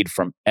bead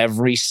from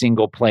every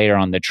single player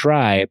on the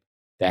tribe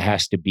that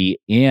has to be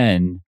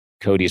in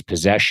Cody's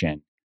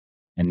possession.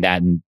 And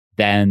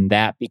then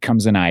that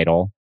becomes an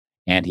idol,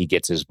 and he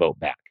gets his vote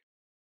back.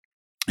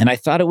 And I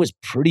thought it was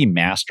pretty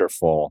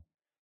masterful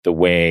the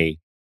way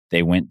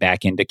they went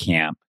back into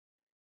camp.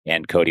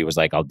 And Cody was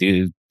like, I'll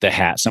do the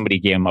hat. Somebody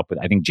came up with,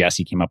 I think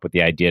Jesse came up with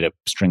the idea to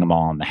string them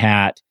all on the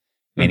hat.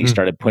 And he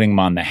started putting them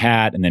on the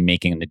hat and then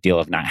making the deal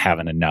of not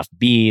having enough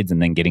beads.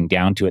 And then getting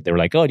down to it, they were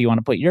like, oh, do you want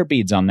to put your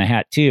beads on the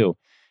hat too?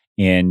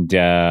 And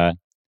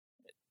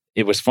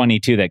it was funny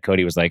too that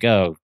Cody was like,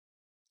 oh,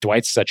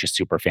 Dwight's such a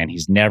super fan.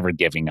 He's never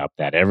giving up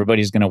that.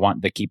 Everybody's going to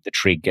want to keep the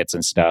trinkets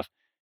and stuff.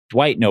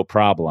 Dwight, no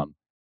problem.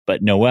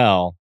 But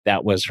Noelle,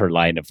 that was her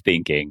line of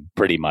thinking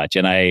pretty much.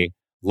 And I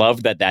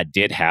love that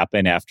did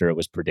happen after it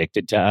was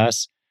predicted to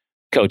us.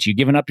 Coach, you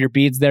giving up your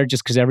beads there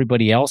just because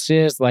everybody else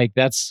is? Like,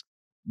 that's,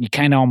 you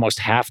kind of almost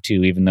have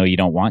to, even though you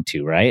don't want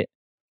to, right?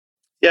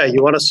 Yeah,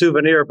 you want a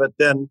souvenir, but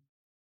then,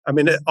 I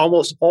mean,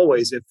 almost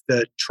always, if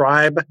the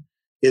tribe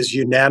is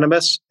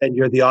unanimous and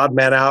you're the odd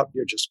man out,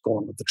 you're just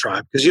going with the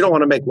tribe because you don't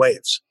want to make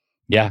waves.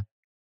 Yeah.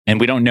 And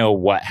we don't know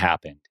what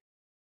happened.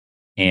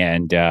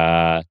 And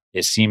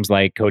it seems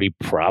like Cody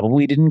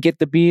probably didn't get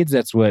the beads.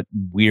 That's what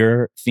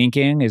we're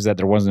thinking, is that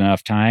there wasn't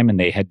enough time and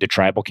they head to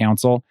tribal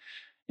council.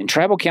 And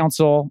tribal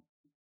council,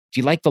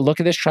 do you like the look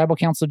of this tribal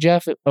council,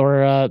 Jeff?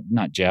 Or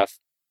not Jeff,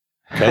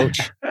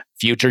 Coach,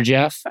 future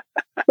Jeff?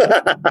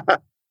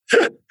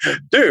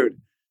 Dude,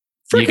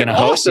 you gonna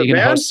host? Awesome, you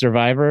gonna host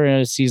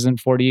Survivor season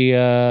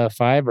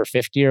 45 or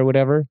 50 or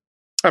whatever?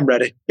 I'm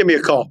ready. Give me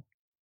a call.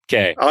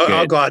 Okay,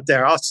 I'll go out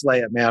there. I'll slay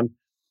it, man.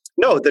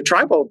 No, the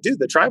tribal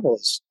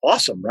is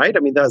awesome, right? I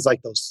mean, there's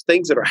like those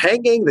things that are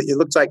hanging that it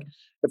looks like,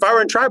 if I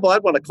were in tribal,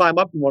 I'd want to climb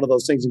up in one of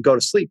those things and go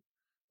to sleep.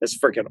 It's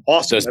freaking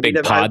awesome. Those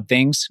big pod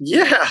things?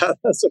 Yeah,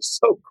 that's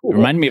so cool. It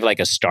reminded me of like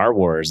a Star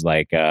Wars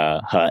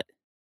hut.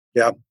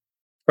 Yeah.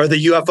 Or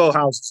the UFO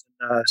houses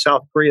in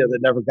South Korea that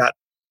never got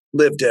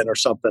lived in or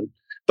something.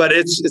 But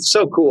it's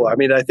so cool. I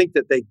mean, I think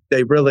that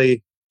they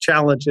really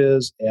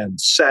challenges and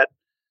set,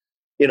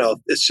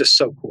 it's just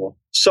so cool.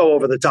 So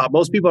over the top.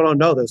 Most people don't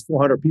know there's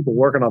 400 people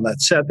working on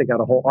that set. They got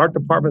a whole art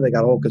department. They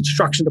got a whole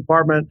construction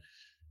department.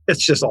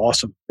 It's just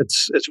awesome.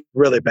 It's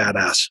really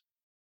badass.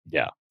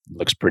 Yeah.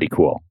 Looks pretty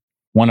cool.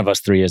 One of us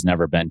three has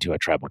never been to a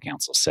tribal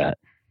council set.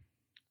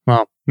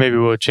 Well, maybe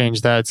we'll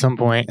change that at some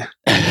point.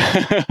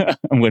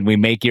 When we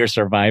make your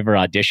Survivor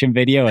audition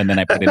video and then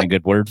I put in a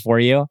good word for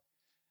you.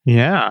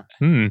 Yeah.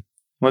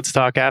 Let's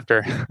talk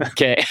after.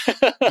 Okay.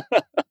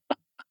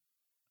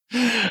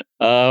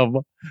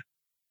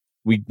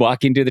 We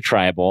walk into the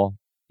tribal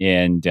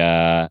and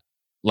the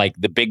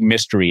big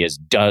mystery is,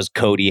 does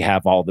Cody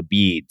have all the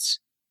beads?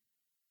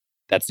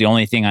 That's the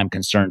only thing I'm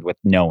concerned with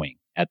knowing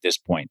at this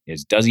point,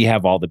 is does he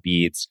have all the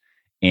beads?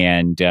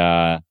 And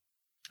I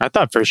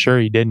thought for sure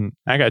he didn't.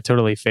 I got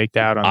totally faked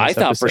out on this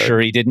episode. For sure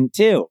he didn't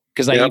too.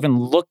 Because I even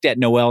looked at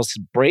Noelle's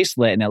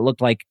bracelet and it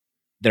looked like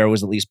there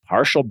was at least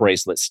partial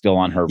bracelets still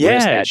on her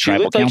wrist at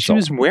tribal council. Like she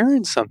was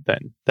wearing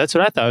something. That's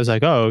what I thought. I was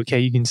like, oh, okay,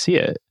 you can see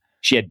it.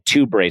 She had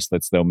 2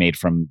 bracelets, though, made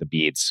from the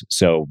beads.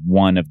 So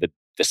one of the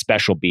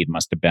special bead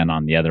must have been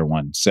on the other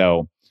one.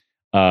 So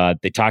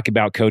they talk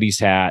about Cody's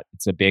hat.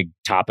 It's a big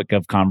topic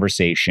of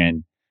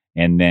conversation.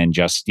 And then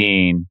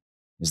Justine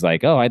is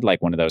like, oh, I'd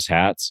like one of those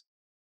hats.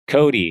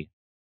 Cody,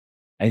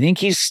 I think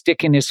he's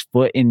sticking his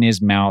foot in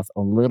his mouth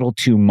a little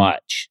too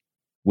much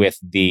with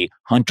the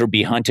hunter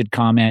be hunted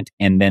comment.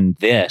 And then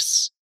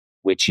this,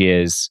 which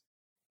is,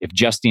 if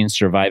Justine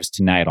survives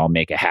tonight, I'll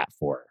make a hat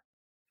for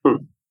her.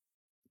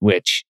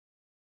 Which,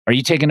 are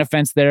you taking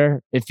offense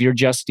there if you're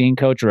Justine,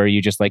 Coach? Or are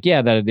you just like,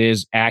 yeah, that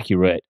is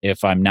accurate.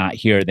 If I'm not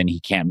here, then he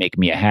can't make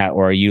me a hat.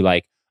 Or are you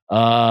like,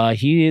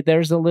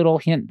 there's a little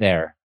hint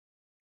there?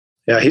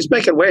 Yeah, he's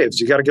making waves.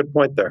 You got a good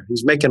point there.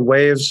 He's making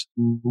waves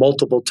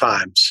multiple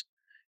times.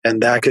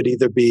 And that could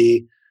either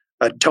be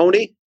a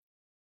Tony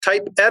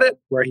type edit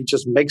where he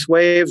just makes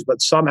waves,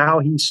 but somehow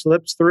he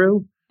slips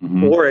through.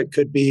 Mm-hmm. Or it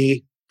could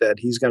be that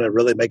he's going to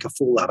really make a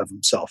fool out of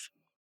himself.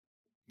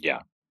 Yeah.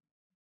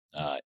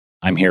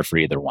 I'm here for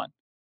either one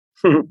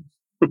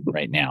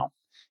right now.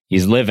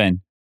 He's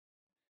living,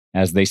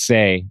 as they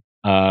say.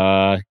 We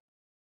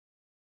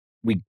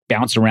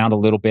bounce around a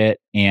little bit.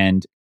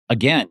 And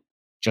again,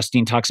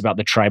 Justine talks about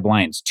the tribe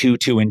lines, 2,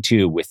 2, and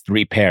 2 with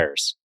 3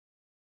 pairs.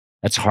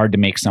 That's hard to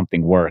make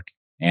something work.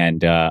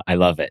 And I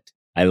love it.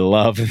 I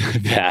love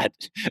that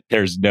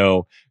there's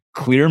no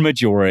clear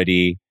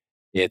majority.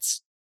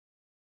 It's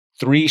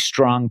 3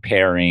 strong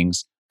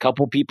pairings,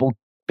 couple people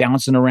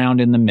bouncing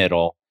around in the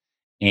middle,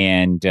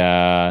 and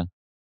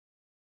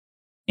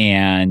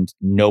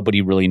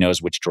nobody really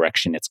knows which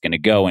direction it's going to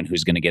go and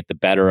who's going to get the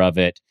better of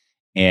it.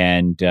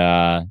 And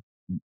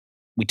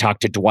we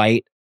talked to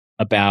Dwight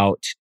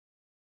about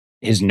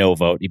his no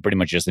vote. He pretty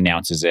much just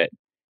announces it.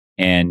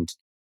 And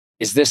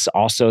is this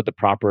also the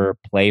proper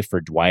play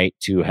for Dwight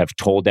to have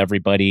told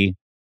everybody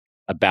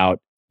about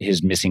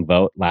his missing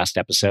vote last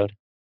episode?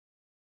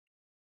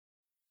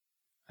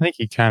 I think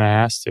he kind of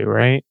has to,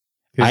 right?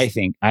 I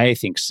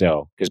think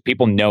so, because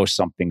people know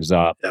something's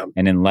up. Yeah.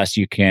 And unless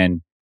you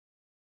can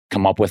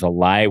come up with a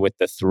lie with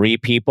the 3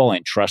 people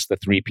and trust the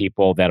 3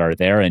 people that are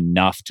there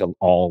enough to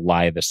all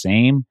lie the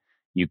same,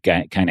 you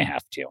kind of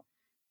have to.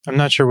 I'm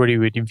not sure what he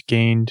would have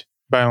gained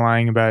by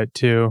lying about it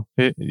too.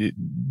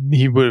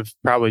 He would have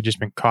probably just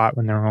been caught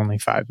when there were only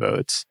 5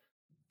 votes.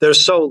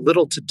 There's so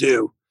little to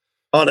do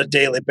on a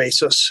daily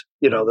basis.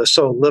 There's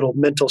so little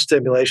mental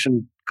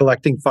stimulation.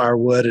 Collecting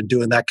firewood and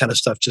doing that kind of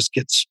stuff just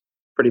gets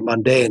pretty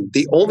mundane.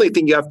 The only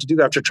thing you have to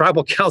do after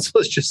tribal council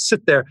is just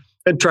sit there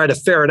and try to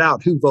ferret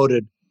out who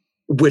voted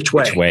which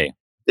way.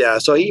 Yeah.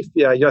 So I think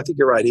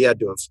you're right. He had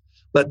to have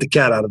let the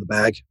cat out of the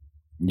bag.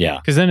 Yeah.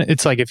 Because then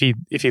it's like if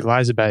he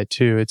lies about it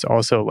too, it's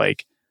also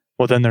like,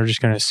 well, then they're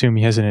just going to assume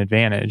he has an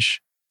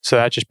advantage. So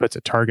that just puts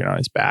a target on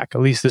his back.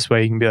 At least this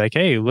way he can be like,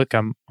 hey, look,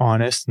 I'm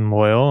honest and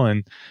loyal,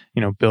 and,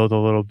 build a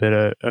little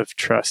bit of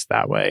trust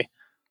that way.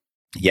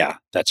 Yeah,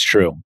 that's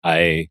true.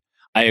 I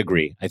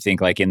agree. I think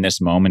like in this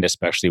moment,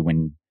 especially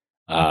when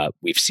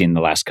we've seen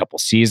the last couple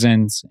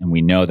seasons and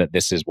we know that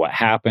this is what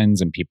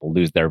happens and people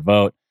lose their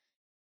vote,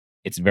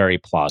 it's very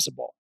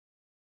plausible.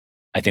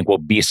 I think we'll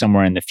be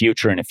somewhere in the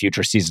future, in a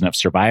future season of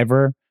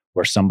Survivor,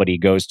 where somebody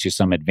goes to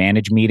some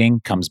advantage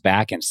meeting, comes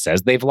back and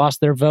says they've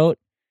lost their vote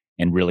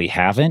and really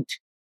haven't.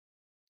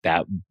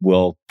 That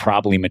will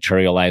probably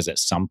materialize at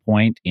some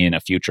point in a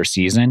future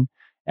season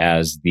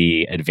as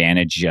the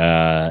advantages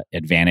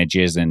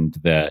and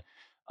the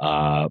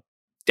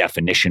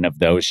definition of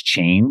those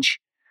change.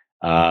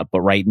 But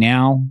right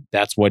now,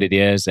 that's what it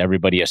is.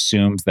 Everybody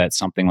assumes that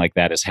something like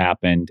that has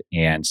happened.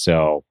 And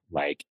so,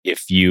 like,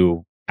 if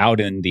you out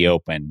in the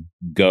open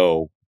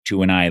go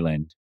to an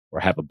island or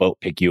have a boat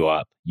pick you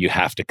up, you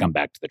have to come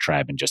back to the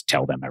tribe and just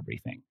tell them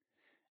everything.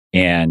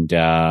 And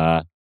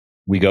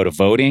we go to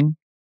voting,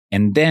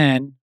 and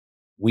then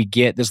we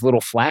get this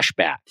little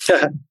flashback.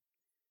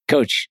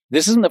 Coach,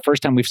 this isn't the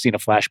first time we've seen a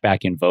flashback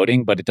in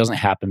voting, but it doesn't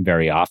happen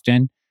very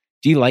often.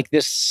 Do you like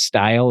this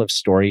style of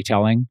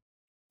storytelling?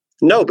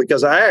 No,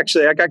 because I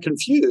got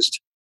confused.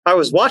 I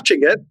was watching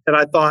it and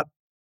I thought,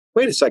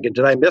 wait a second,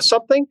 did I miss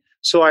something?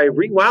 So I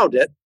rewound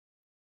it,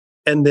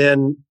 and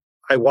then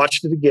I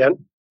watched it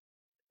again.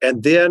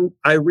 And then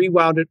I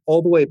rewound it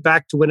all the way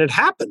back to when it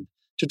happened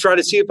to try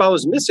to see if I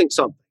was missing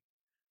something.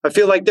 I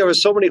feel like there were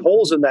so many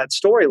holes in that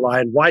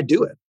storyline. Why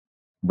do it?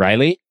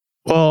 Riley?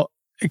 Well,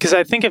 because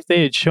I think if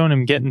they had shown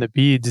him getting the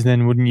beads,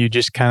 then wouldn't you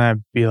just kind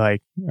of be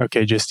like,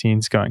 okay,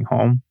 Justine's going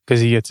home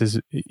because he gets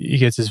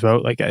his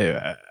vote? Like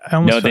I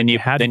almost no, then you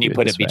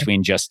put it way.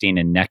 between Justine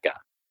and Nneka.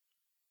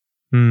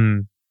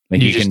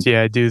 Like you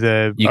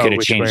could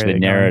have changed the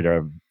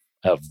narrative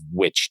of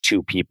which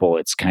 2 people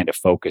it's kind of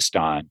focused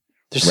on.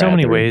 There's so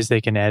many ways they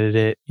can edit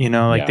it,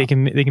 they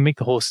can make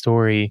the whole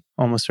story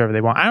almost whatever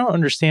they want. I don't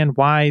understand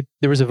why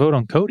there was a vote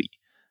on Cody.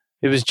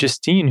 It was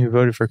Justine who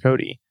voted for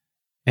Cody,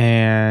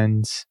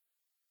 and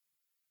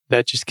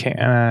that just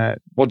can't.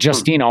 Well,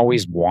 Justine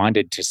always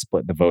wanted to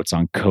split the votes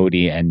on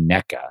Cody and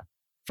Nneka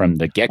from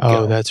the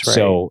get-go. Oh, that's right.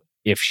 So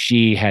if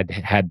she had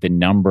the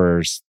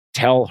numbers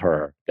tell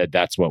her that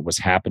that's what was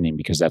happening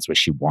because that's what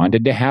she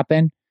wanted to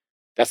happen,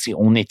 that's the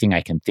only thing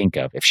I can think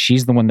of. If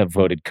she's the one that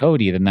voted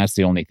Cody, then that's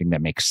the only thing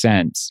that makes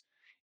sense,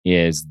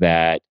 is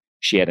that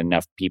she had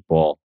enough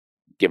people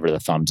give her the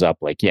thumbs up.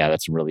 Like, yeah,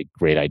 that's a really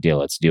great idea.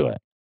 Let's do it.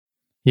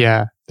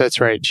 Yeah,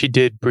 that's right. She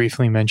did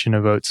briefly mention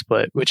a vote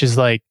split, which is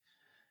like,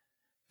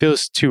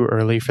 feels too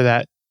early for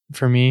that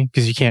for me,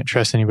 because you can't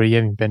trust anybody. You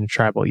haven't been to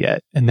tribal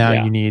yet. And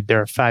now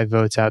there are 5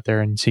 votes out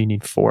there, and so you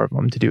need 4 of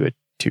them to do a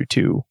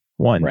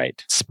 2-2-1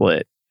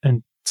 split.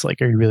 And it's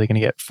like, are you really going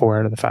to get 4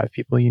 out of the 5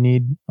 people you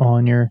need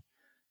on your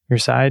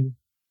side?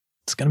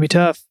 It's going to be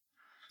tough.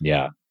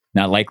 Yeah.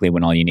 Not likely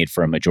when all you need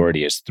for a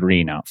majority is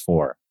 3, not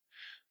 4.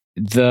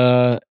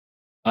 The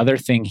other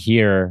thing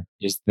here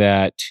is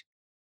that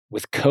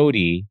with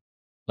Cody,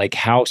 like,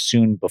 how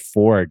soon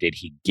before did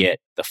he get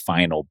the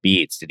final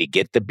beads? Did he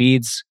get the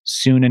beads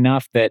soon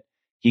enough that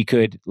he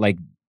could, like,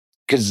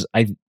 because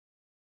I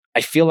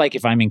feel like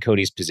if I'm in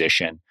Cody's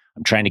position,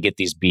 I'm trying to get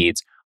these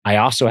beads, I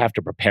also have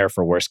to prepare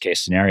for worst case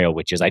scenario,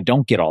 which is I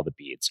don't get all the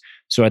beads.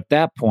 So at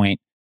that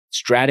point,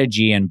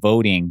 strategy and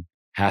voting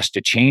has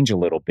to change a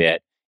little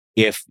bit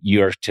if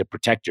you're to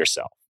protect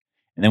yourself.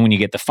 And then when you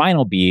get the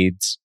final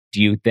beads,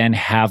 do you then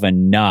have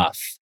enough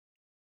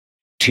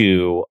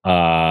to,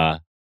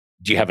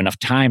 do you have enough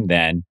time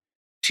then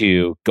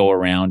to go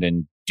around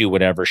and do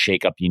whatever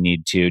shakeup you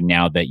need to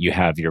now that you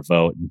have your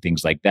vote and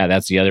things like that?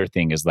 That's the other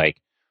thing, is like,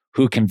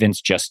 who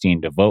convinced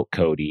Justine to vote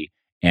Cody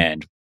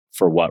and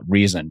for what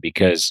reason?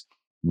 Because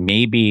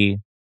maybe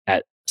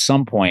at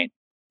some point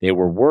they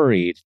were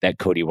worried that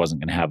Cody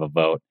wasn't going to have a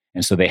vote.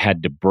 And so they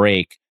had to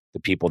break the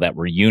people that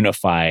were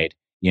unified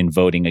in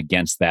voting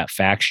against that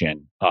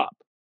faction up,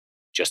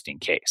 just in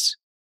case.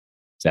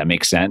 Does that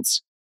make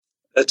sense?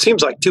 It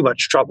seems like too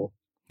much trouble.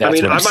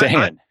 That's what I'm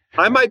saying.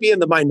 I might be in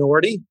the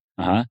minority,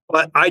 Uh-huh.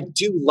 but I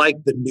do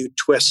like the new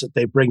twists that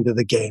they bring to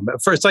the game.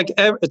 At first,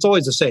 it's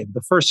always the same.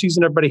 The first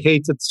season, everybody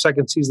hates it. The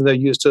second season, they're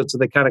used to it, so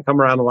they kind of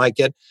come around and like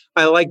it.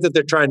 I like that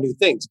they're trying new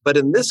things. But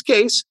in this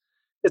case,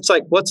 it's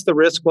like, what's the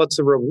risk? What's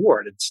the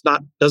reward?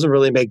 Doesn't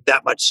really make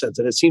that much sense.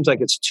 And it seems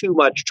like it's too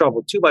much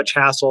trouble, too much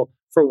hassle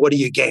for what do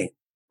you gain,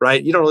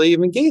 right? You don't really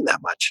even gain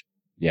that much.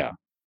 Yeah.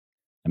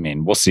 I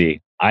mean, we'll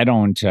see. I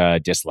don't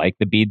dislike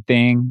the bead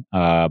thing,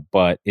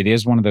 but it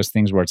is one of those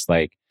things where it's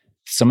like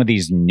some of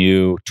these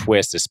new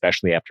twists,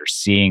 especially after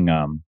seeing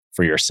them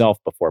for yourself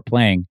before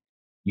playing,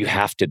 you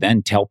have to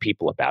then tell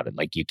people about it.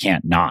 Like, you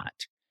can't not.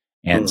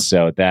 And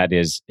so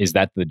is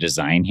that the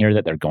design here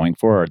that they're going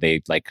for? Or are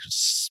they like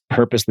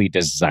purposely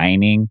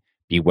designing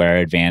beware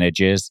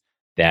advantages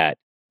that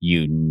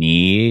you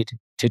need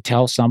to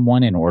tell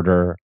someone in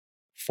order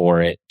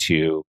for it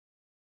to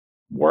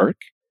work?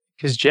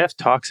 Because Jeff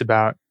talks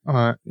about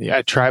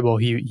at Tribal,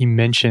 he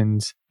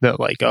mentions that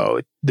like,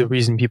 the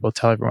reason people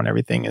tell everyone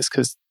everything is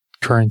because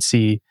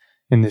currency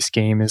in this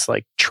game is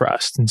like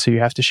trust, and so you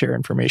have to share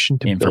information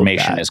to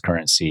information build that. Is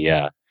currency.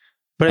 Yeah.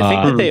 But I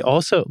think that they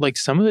also, like,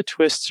 some of the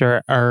twists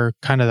are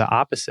kind of the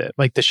opposite.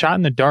 Like the shot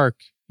in the dark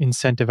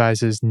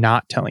incentivizes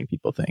not telling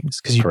people things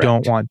because you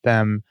don't want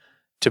them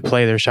to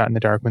play their shot in the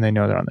dark when they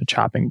know they're on the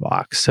chopping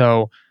block.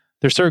 So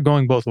they're sort of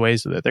going both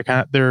ways with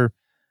it.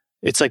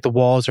 It's like the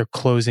walls are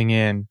closing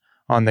in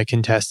on the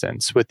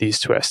contestants with these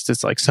twists.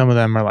 It's like some of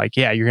them are like,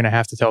 yeah, you're going to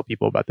have to tell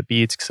people about the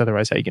beads because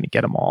otherwise how are you going to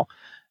get them all?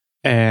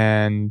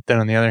 And then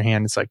on the other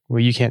hand, it's like, well,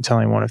 you can't tell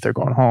anyone if they're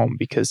going home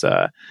because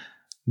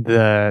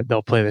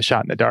they'll play the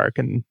shot in the dark,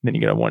 and then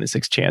you get a 1 in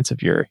 6 chance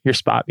of your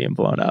spot being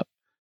blown up.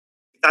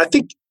 I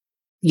think,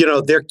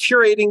 they're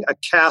curating a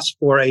cast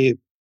for a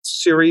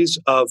series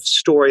of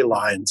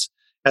storylines,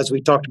 as we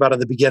talked about in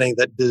the beginning,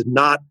 that do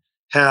not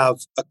have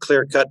a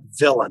clear-cut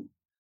villain,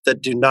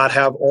 that do not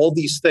have all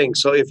these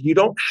things. So if you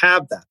don't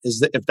have that,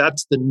 if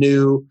that's the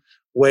new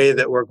way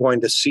that we're going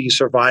to see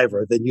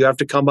Survivor, then you have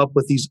to come up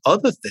with these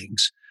other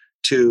things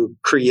to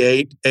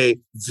create a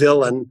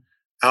villain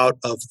out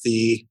of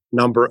the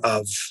number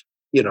of,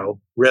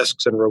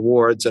 risks and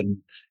rewards and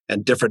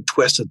different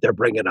twists that they're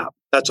bringing up.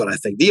 That's what I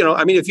think.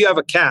 If you have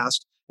a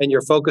cast and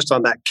you're focused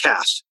on that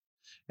cast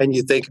and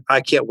you think,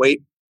 I can't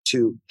wait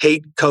to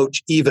hate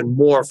Coach even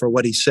more for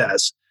what he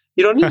says,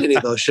 you don't need any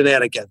of those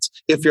shenanigans.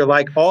 If you're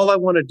like, all I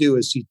want to do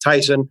is see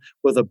Tyson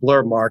with a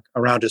blur mark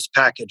around his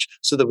package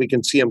so that we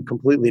can see him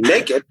completely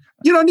naked,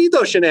 you don't need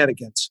those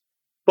shenanigans.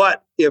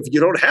 But if you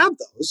don't have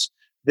those,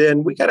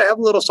 then we got to have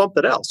a little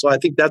something else. So I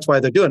think that's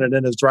why they're doing it.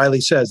 And as Riley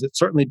says, it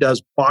certainly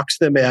does box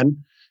them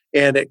in,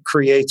 and it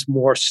creates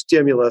more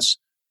stimulus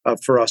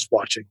for us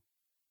watching.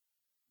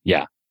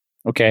 Yeah.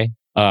 Okay.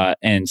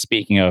 And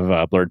speaking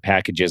of blurred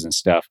packages and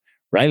stuff,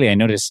 Riley, I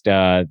noticed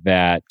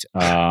that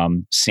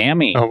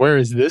Sammy where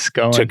is this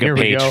going? Took a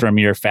page from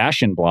your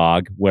fashion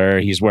blog where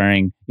he's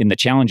wearing, in the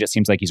challenge, it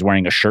seems like he's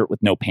wearing a shirt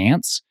with no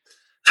pants.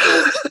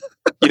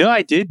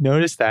 I did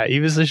notice that. He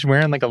was just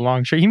wearing like a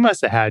long shirt. He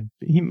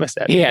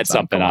had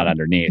something on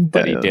underneath,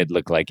 but he did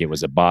look like it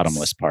was a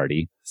bottomless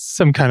party.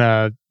 Some kind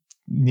of,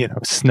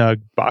 snug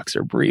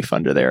boxer brief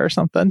under there or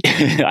something.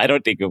 I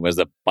don't think it was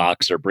a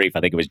boxer brief. I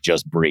think it was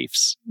just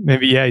briefs.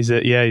 Maybe, he's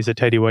a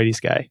tighty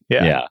whities guy.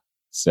 Yeah.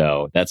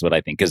 So that's what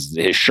I think, because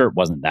his shirt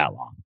wasn't that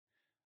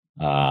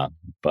long.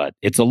 But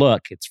it's a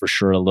look. It's for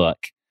sure a look.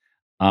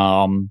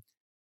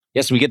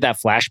 Yes, we get that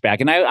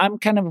flashback. And I'm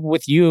kind of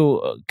with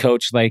you,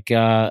 Coach. Like,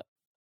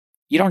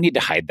 you don't need to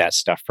hide that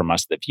stuff from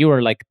us, the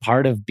viewer. Like,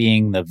 part of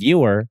being the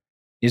viewer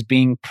is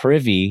being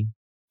privy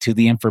to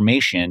the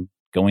information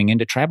going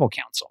into Tribal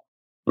Council.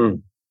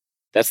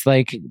 That's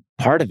like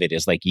part of it,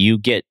 is like you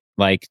get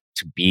like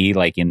to be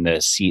like in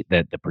the seat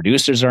that the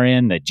producers are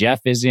in, that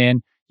Jeff is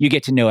in. You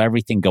get to know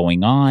everything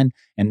going on.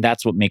 And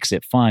that's what makes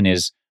it fun,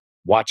 is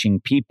watching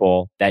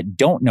people that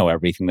don't know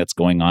everything that's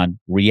going on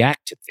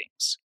react to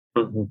things.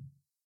 Mm-hmm.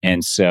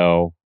 And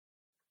so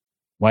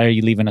why are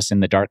you leaving us in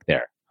the dark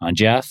there, huh,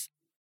 Jeff?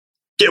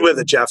 Get with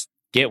it, Jeff.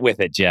 Get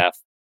with it, Jeff.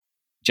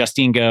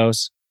 Justine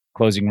goes,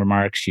 closing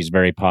remarks. She's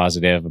very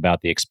positive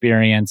about the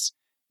experience.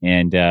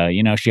 And,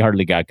 she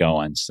hardly got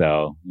going.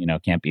 So,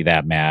 can't be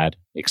that mad,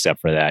 except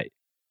for that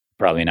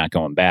probably not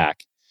going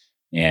back.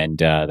 And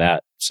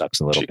that sucks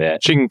a little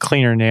bit. She can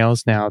clean her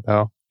nails now,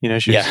 though. You know,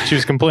 she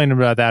was complaining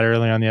about that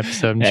early on the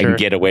episode. I'm sure. And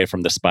get away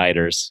from the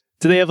spiders.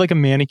 Do they have like a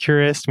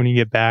manicurist when you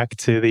get back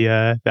to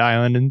the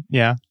island? And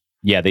yeah,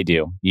 they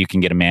do. You can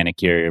get a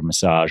manicure,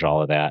 massage,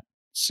 all of that.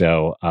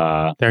 So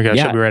there you go.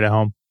 She'll be right at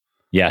home.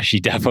 Yeah, she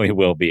definitely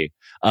will be.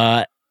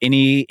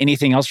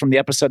 Anything else from the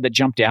episode that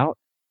jumped out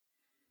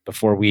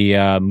before we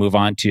move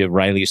on to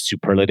Riley's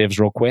superlatives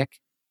real quick?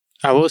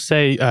 I will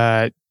say,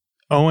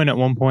 Owen at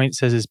one point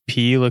says his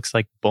pee looks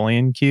like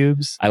bullion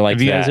cubes. I like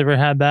that. Have you guys ever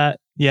had that?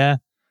 Yeah.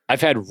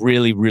 I've had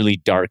really, really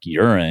dark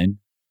urine.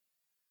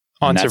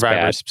 On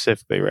Survivor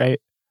specifically, right?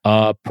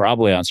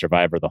 Probably on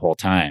Survivor the whole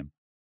time.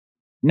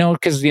 No,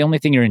 because the only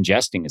thing you're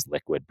ingesting is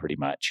liquid, pretty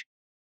much.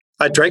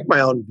 I drank my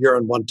own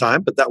urine one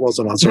time, but that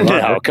wasn't on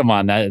Survivor. No, come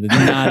on.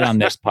 Not on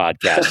this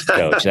podcast,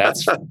 Coach.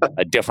 That's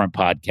a different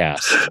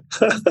podcast.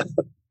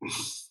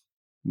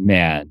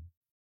 Man.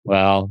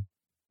 Well,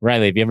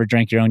 Riley, have you ever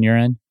drank your own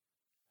urine?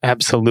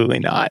 Absolutely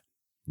not.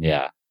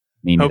 Yeah.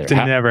 Me neither. Hope to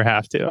never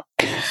have to.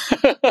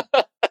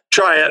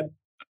 Try it.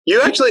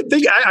 You actually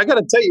think, I got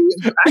to tell you,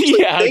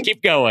 think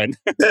keep going.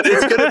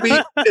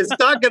 That it's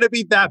not going to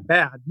be that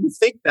bad. You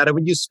think that, and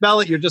when you smell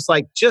it, you're just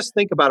like, just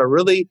think about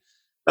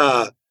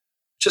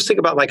just think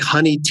about like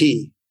honey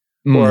tea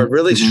or a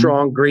really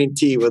strong green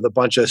tea with a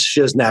bunch of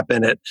shiznap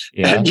in it.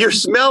 Yeah. And you're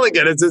smelling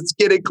it as it's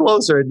getting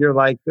closer, and you're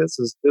like, this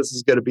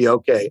is going to be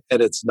okay.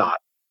 And it's not.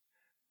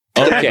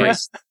 Okay.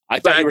 I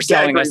thought you were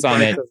selling us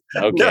on it.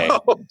 Okay.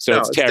 No,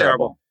 it's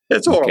terrible.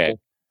 It's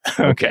horrible.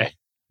 Okay.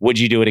 Would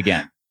you do it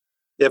again?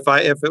 If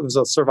it was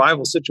a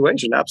survival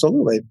situation,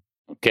 absolutely.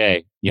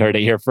 Okay. You heard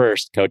it here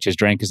first. Coach has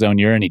drank his own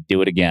urine. He'd do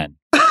it again.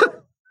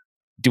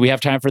 Do we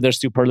have time for their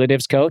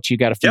superlatives, Coach? You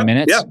got a few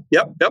minutes?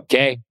 Yep.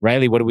 Okay.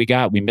 Riley, what do we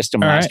got? We missed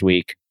them last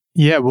week.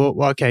 Yeah. Well,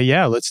 okay.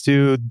 Yeah. Let's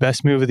do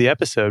best move of the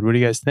episode. What do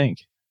you guys think?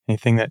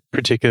 Anything that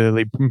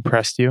particularly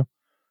impressed you?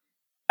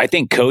 I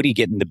think Cody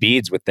getting the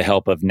beads with the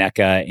help of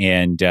NECA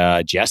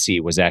and Jesse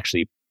was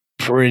actually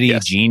pretty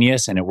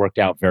genius, and it worked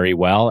out very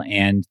well.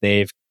 And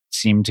they've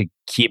seemed to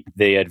keep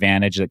the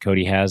advantage that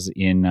Cody has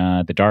in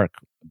the dark.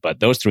 But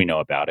those three know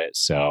about it.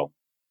 So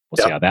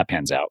we'll see how that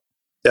pans out.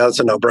 Yeah,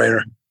 that's a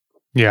no-brainer.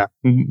 Yeah,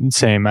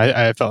 same.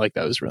 I felt like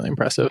that was really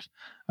impressive.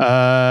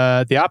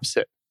 The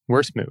opposite,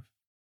 worst move.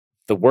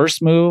 The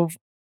worst move,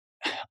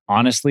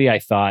 honestly, I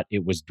thought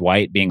it was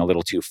Dwight being a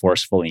little too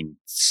forceful in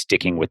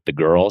sticking with the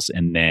girls.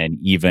 And then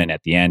even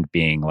at the end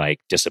being like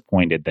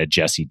disappointed that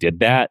Jesse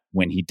did that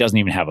when he doesn't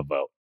even have a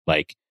vote.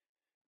 Like,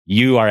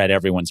 you are at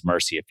everyone's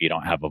mercy if you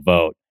don't have a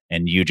vote,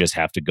 and you just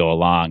have to go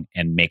along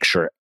and make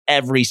sure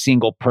every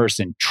single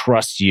person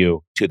trusts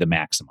you to the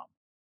maximum.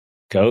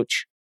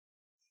 Coach?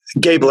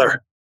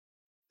 Gabler.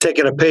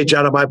 Taking a page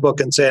out of my book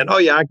and saying, oh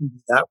yeah, I can do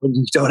that when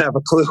you don't have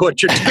a clue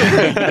what you're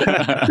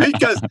doing.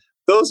 Because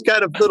those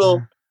kind of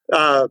little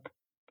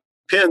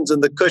pins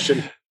in the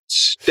cushion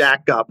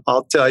stack up.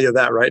 I'll tell you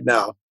that right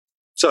now.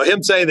 So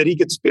him saying that he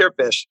could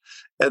spearfish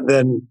and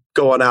then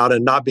going out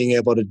and not being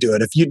able to do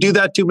it. If you do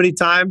that too many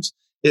times,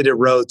 it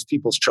erodes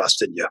people's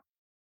trust in you.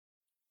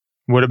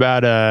 What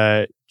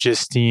about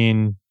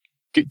Justine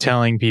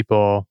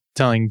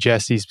telling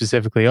Jesse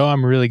specifically, "Oh,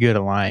 I'm really good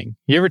at lying"?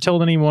 You ever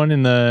told anyone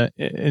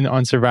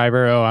on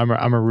Survivor, "Oh,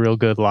 I'm a real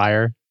good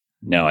liar"?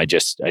 No, I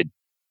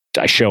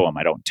show them.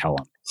 I don't tell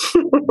them.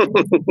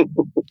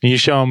 You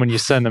show them when you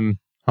send them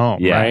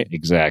home, right?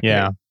 Exactly.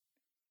 Yeah.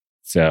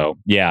 So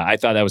yeah, I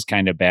thought that was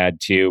kind of bad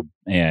too,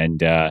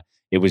 and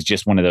it was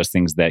just one of those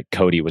things that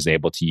Cody was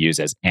able to use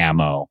as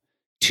ammo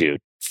to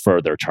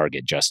further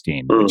target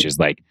Justine, which is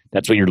like,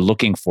 that's what you're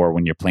looking for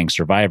when you're playing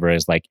Survivor,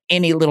 is like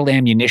any little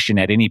ammunition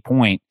at any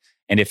point.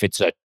 And if it's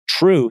a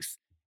truth,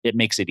 it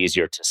makes it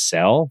easier to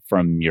sell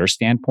from your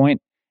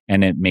standpoint,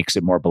 and it makes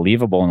it more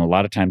believable. And a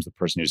lot of times the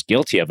person who's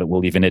guilty of it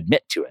will even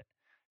admit to it.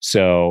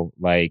 So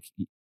like,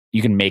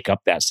 you can make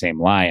up that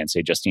same lie and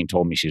say, Justine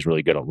told me she's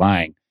really good at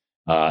lying.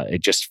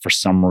 It just, for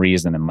some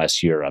reason,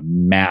 unless you're a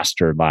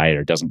master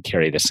liar, doesn't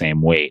carry the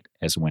same weight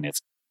as when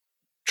it's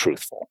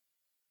truthful.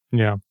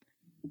 Yeah.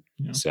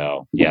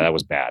 So yeah, that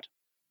was bad.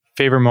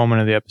 Favorite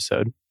moment of the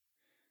episode?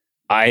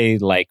 I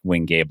like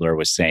when Gabler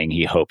was saying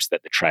he hopes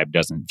that the tribe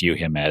doesn't view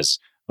him as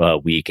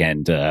weak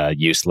and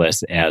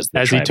useless as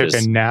he took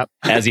a nap.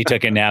 As he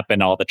took a nap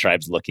and all the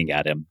tribes looking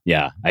at him.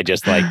 Yeah, I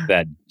just like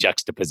that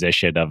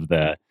juxtaposition of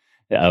the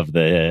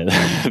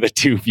the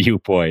two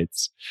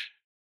viewpoints.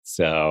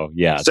 So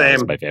yeah, that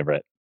was my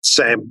favorite.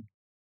 Same.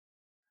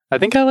 I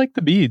think I like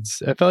the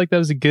beads. I felt like that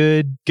was a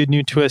good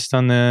new twist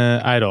on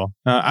the idol.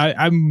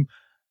 I'm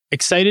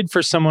excited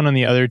for someone on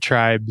the other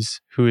tribes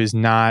who is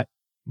not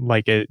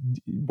like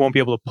won't be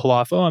able to pull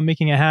off, oh, I'm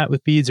making a hat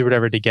with beads or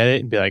whatever to get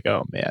it, and be like,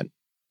 oh man,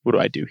 what do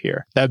I do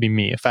here? That'd be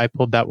me. If I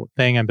pulled that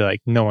thing, I'd be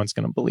like, no one's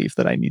going to believe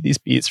that I need these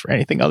beads for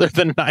anything other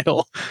than an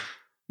idol.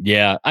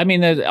 Yeah. I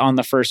mean, on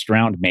the first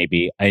round,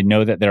 maybe. I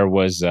know that there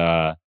was,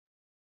 on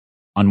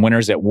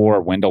Winners at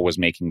War, Wendell was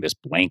making this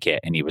blanket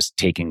and he was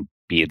taking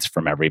beads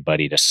from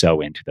everybody to sew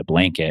into the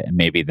blanket. And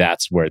maybe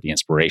that's where the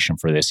inspiration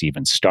for this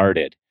even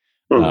started.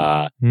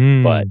 But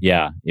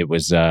yeah, it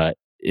was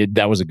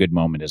that was a good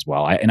moment as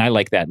well. I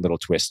like that little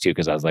twist too,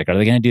 because I was like, are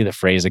they going to do the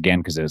phrase again?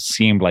 Because it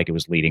seemed like it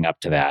was leading up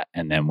to that.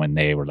 And then when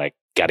they were like,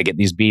 got to get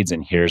these beads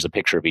and here's a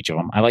picture of each of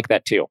them. I like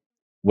that too.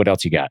 What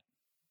else you got?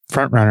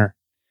 Front runner.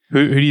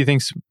 Who do you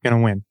think's going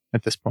to win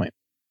at this point?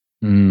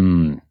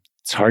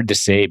 It's hard to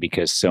say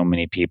because so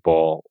many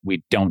people,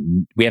 we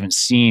haven't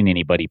seen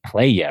anybody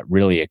play yet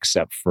really,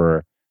 except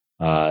for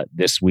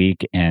this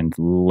week and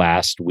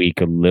last week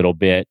a little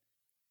bit.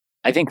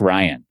 I think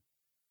Ryan.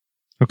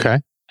 Okay.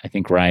 I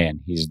think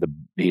Ryan. He's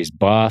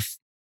buff.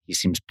 He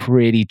seems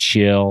pretty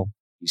chill.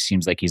 He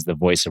seems like he's the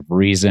voice of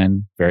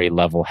reason, very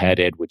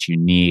level-headed, which you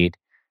need.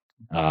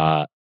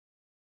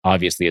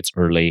 Obviously, it's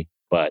early,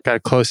 but got a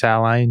close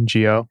ally in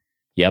Gio.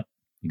 Yep,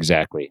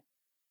 exactly.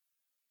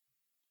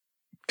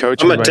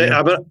 Coach, I'm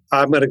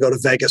going to go to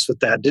Vegas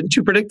with that. Didn't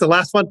you predict the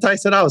last one,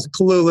 Tyson? I was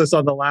clueless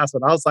on the last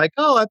one. I was like,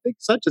 I think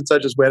such and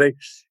such is winning.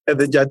 And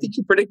then I think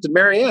you predicted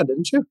Marianne,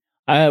 didn't you?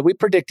 We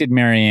predicted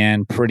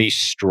Marianne pretty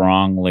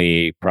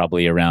strongly,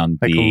 probably around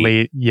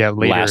the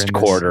last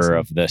quarter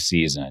of the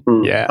season.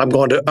 Yeah, I'm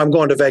going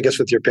to Vegas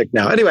with your pick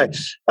now. Anyway,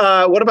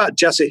 what about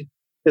Jesse?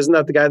 Isn't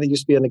that the guy that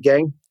used to be in the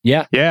gang?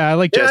 Yeah, I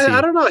like Jesse. I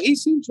don't know. He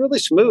seems really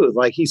smooth.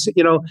 Like he's,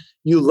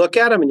 you look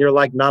at him and you're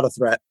like, not a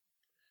threat.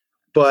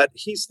 But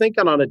he's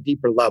thinking on a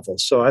deeper level.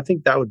 So I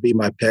think that would be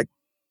my pick.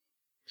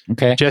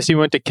 Okay. Jesse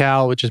went to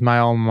Cal, which is my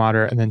alma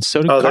mater, and then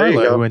so did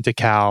Carla, who went to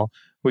Cal.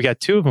 We got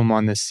 2 of them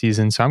on this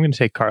season, so I'm going to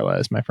take Carla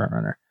as my front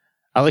runner.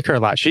 I like her a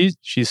lot. She's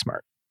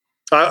smart.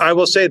 I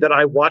will say that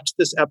I watched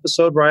this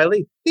episode,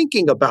 Riley,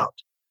 thinking about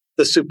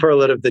the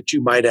superlative that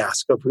you might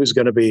ask of who's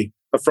going to be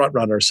a front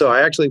runner. So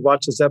I actually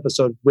watched this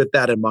episode with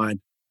that in mind.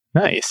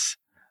 Nice.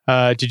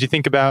 Did you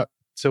think about,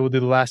 so we'll do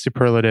the last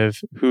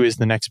superlative, who is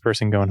the next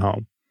person going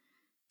home?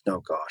 Oh,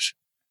 gosh.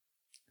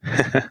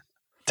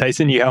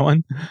 Tyson, you got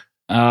one?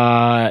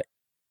 I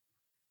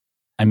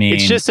mean,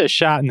 it's just a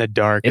shot in the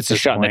dark. It's a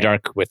shot in the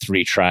dark with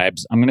 3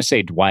 tribes. I'm going to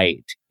say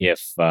Dwight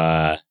if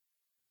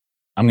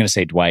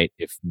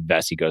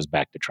Vesey goes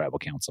back to tribal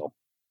council.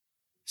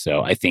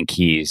 So I think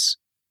he's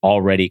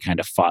already kind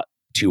of fought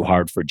too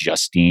hard for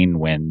Justine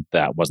when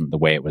that wasn't the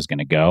way it was going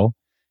to go.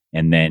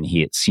 And then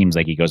it seems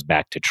like he goes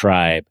back to the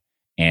tribe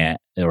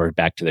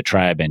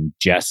and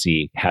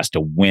Jesse has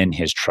to win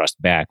his trust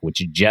back,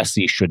 which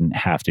Jesse shouldn't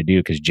have to do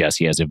because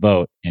Jesse has a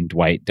vote and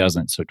Dwight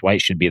doesn't. So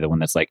Dwight should be the one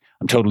that's like,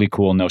 I'm totally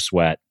cool, no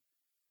sweat.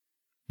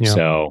 Yeah.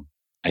 So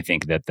I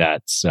think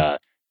that's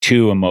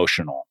too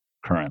emotional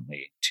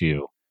currently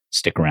to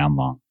stick around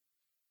long.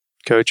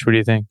 Coach, what do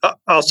you think?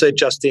 I'll say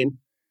Justine.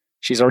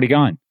 She's already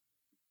gone.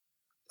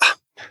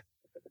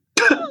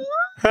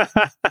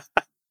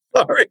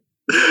 Sorry.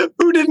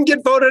 Who didn't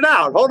get voted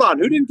out? Hold on.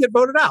 Who didn't get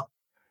voted out?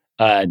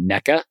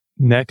 NECA.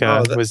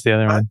 NECA was the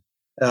other one.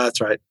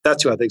 That's right.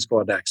 That's who I think's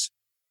going next.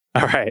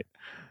 All right.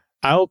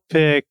 I'll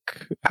pick,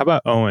 how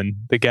about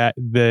Owen? The guy,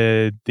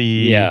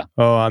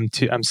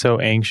 I'm so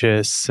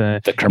anxious.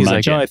 The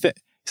curmudgeon.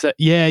 He's like,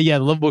 the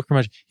lovable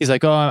curmudgeon. He's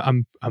like,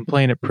 I'm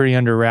playing it pretty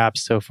under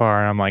wraps so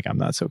far. And I'm like, I'm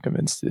not so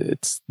convinced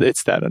it's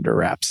that under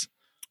wraps.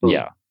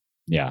 Yeah.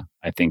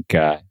 I think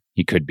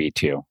he could be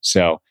too.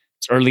 So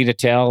it's early to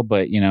tell,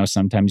 but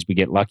sometimes we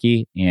get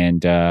lucky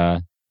and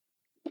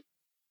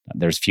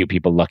there's few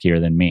people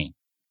luckier than me.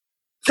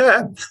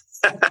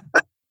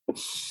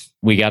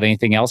 We got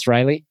anything else,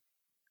 Riley?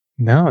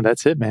 No,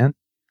 that's it, man.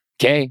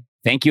 Okay.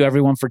 Thank you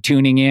everyone for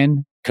tuning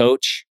in.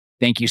 Coach,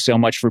 thank you so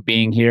much for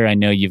being here. I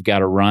know you've got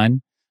to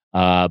run,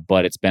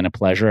 but it's been a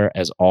pleasure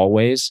as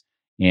always.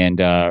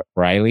 And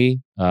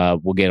Riley,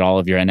 we'll get all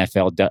of your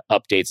NFL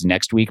updates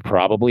next week,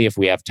 probably if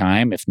we have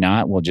time. If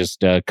not, we'll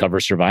just cover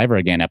Survivor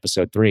again,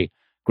 episode 3.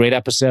 Great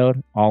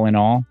episode, all in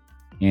all.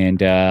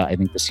 And I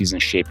think the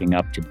season's shaping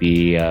up to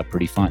be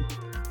pretty fun.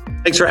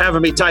 Thanks for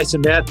having me,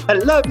 Tyson, man. I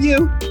love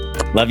you.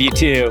 Love you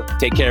too.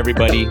 Take care,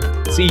 everybody.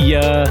 See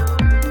ya.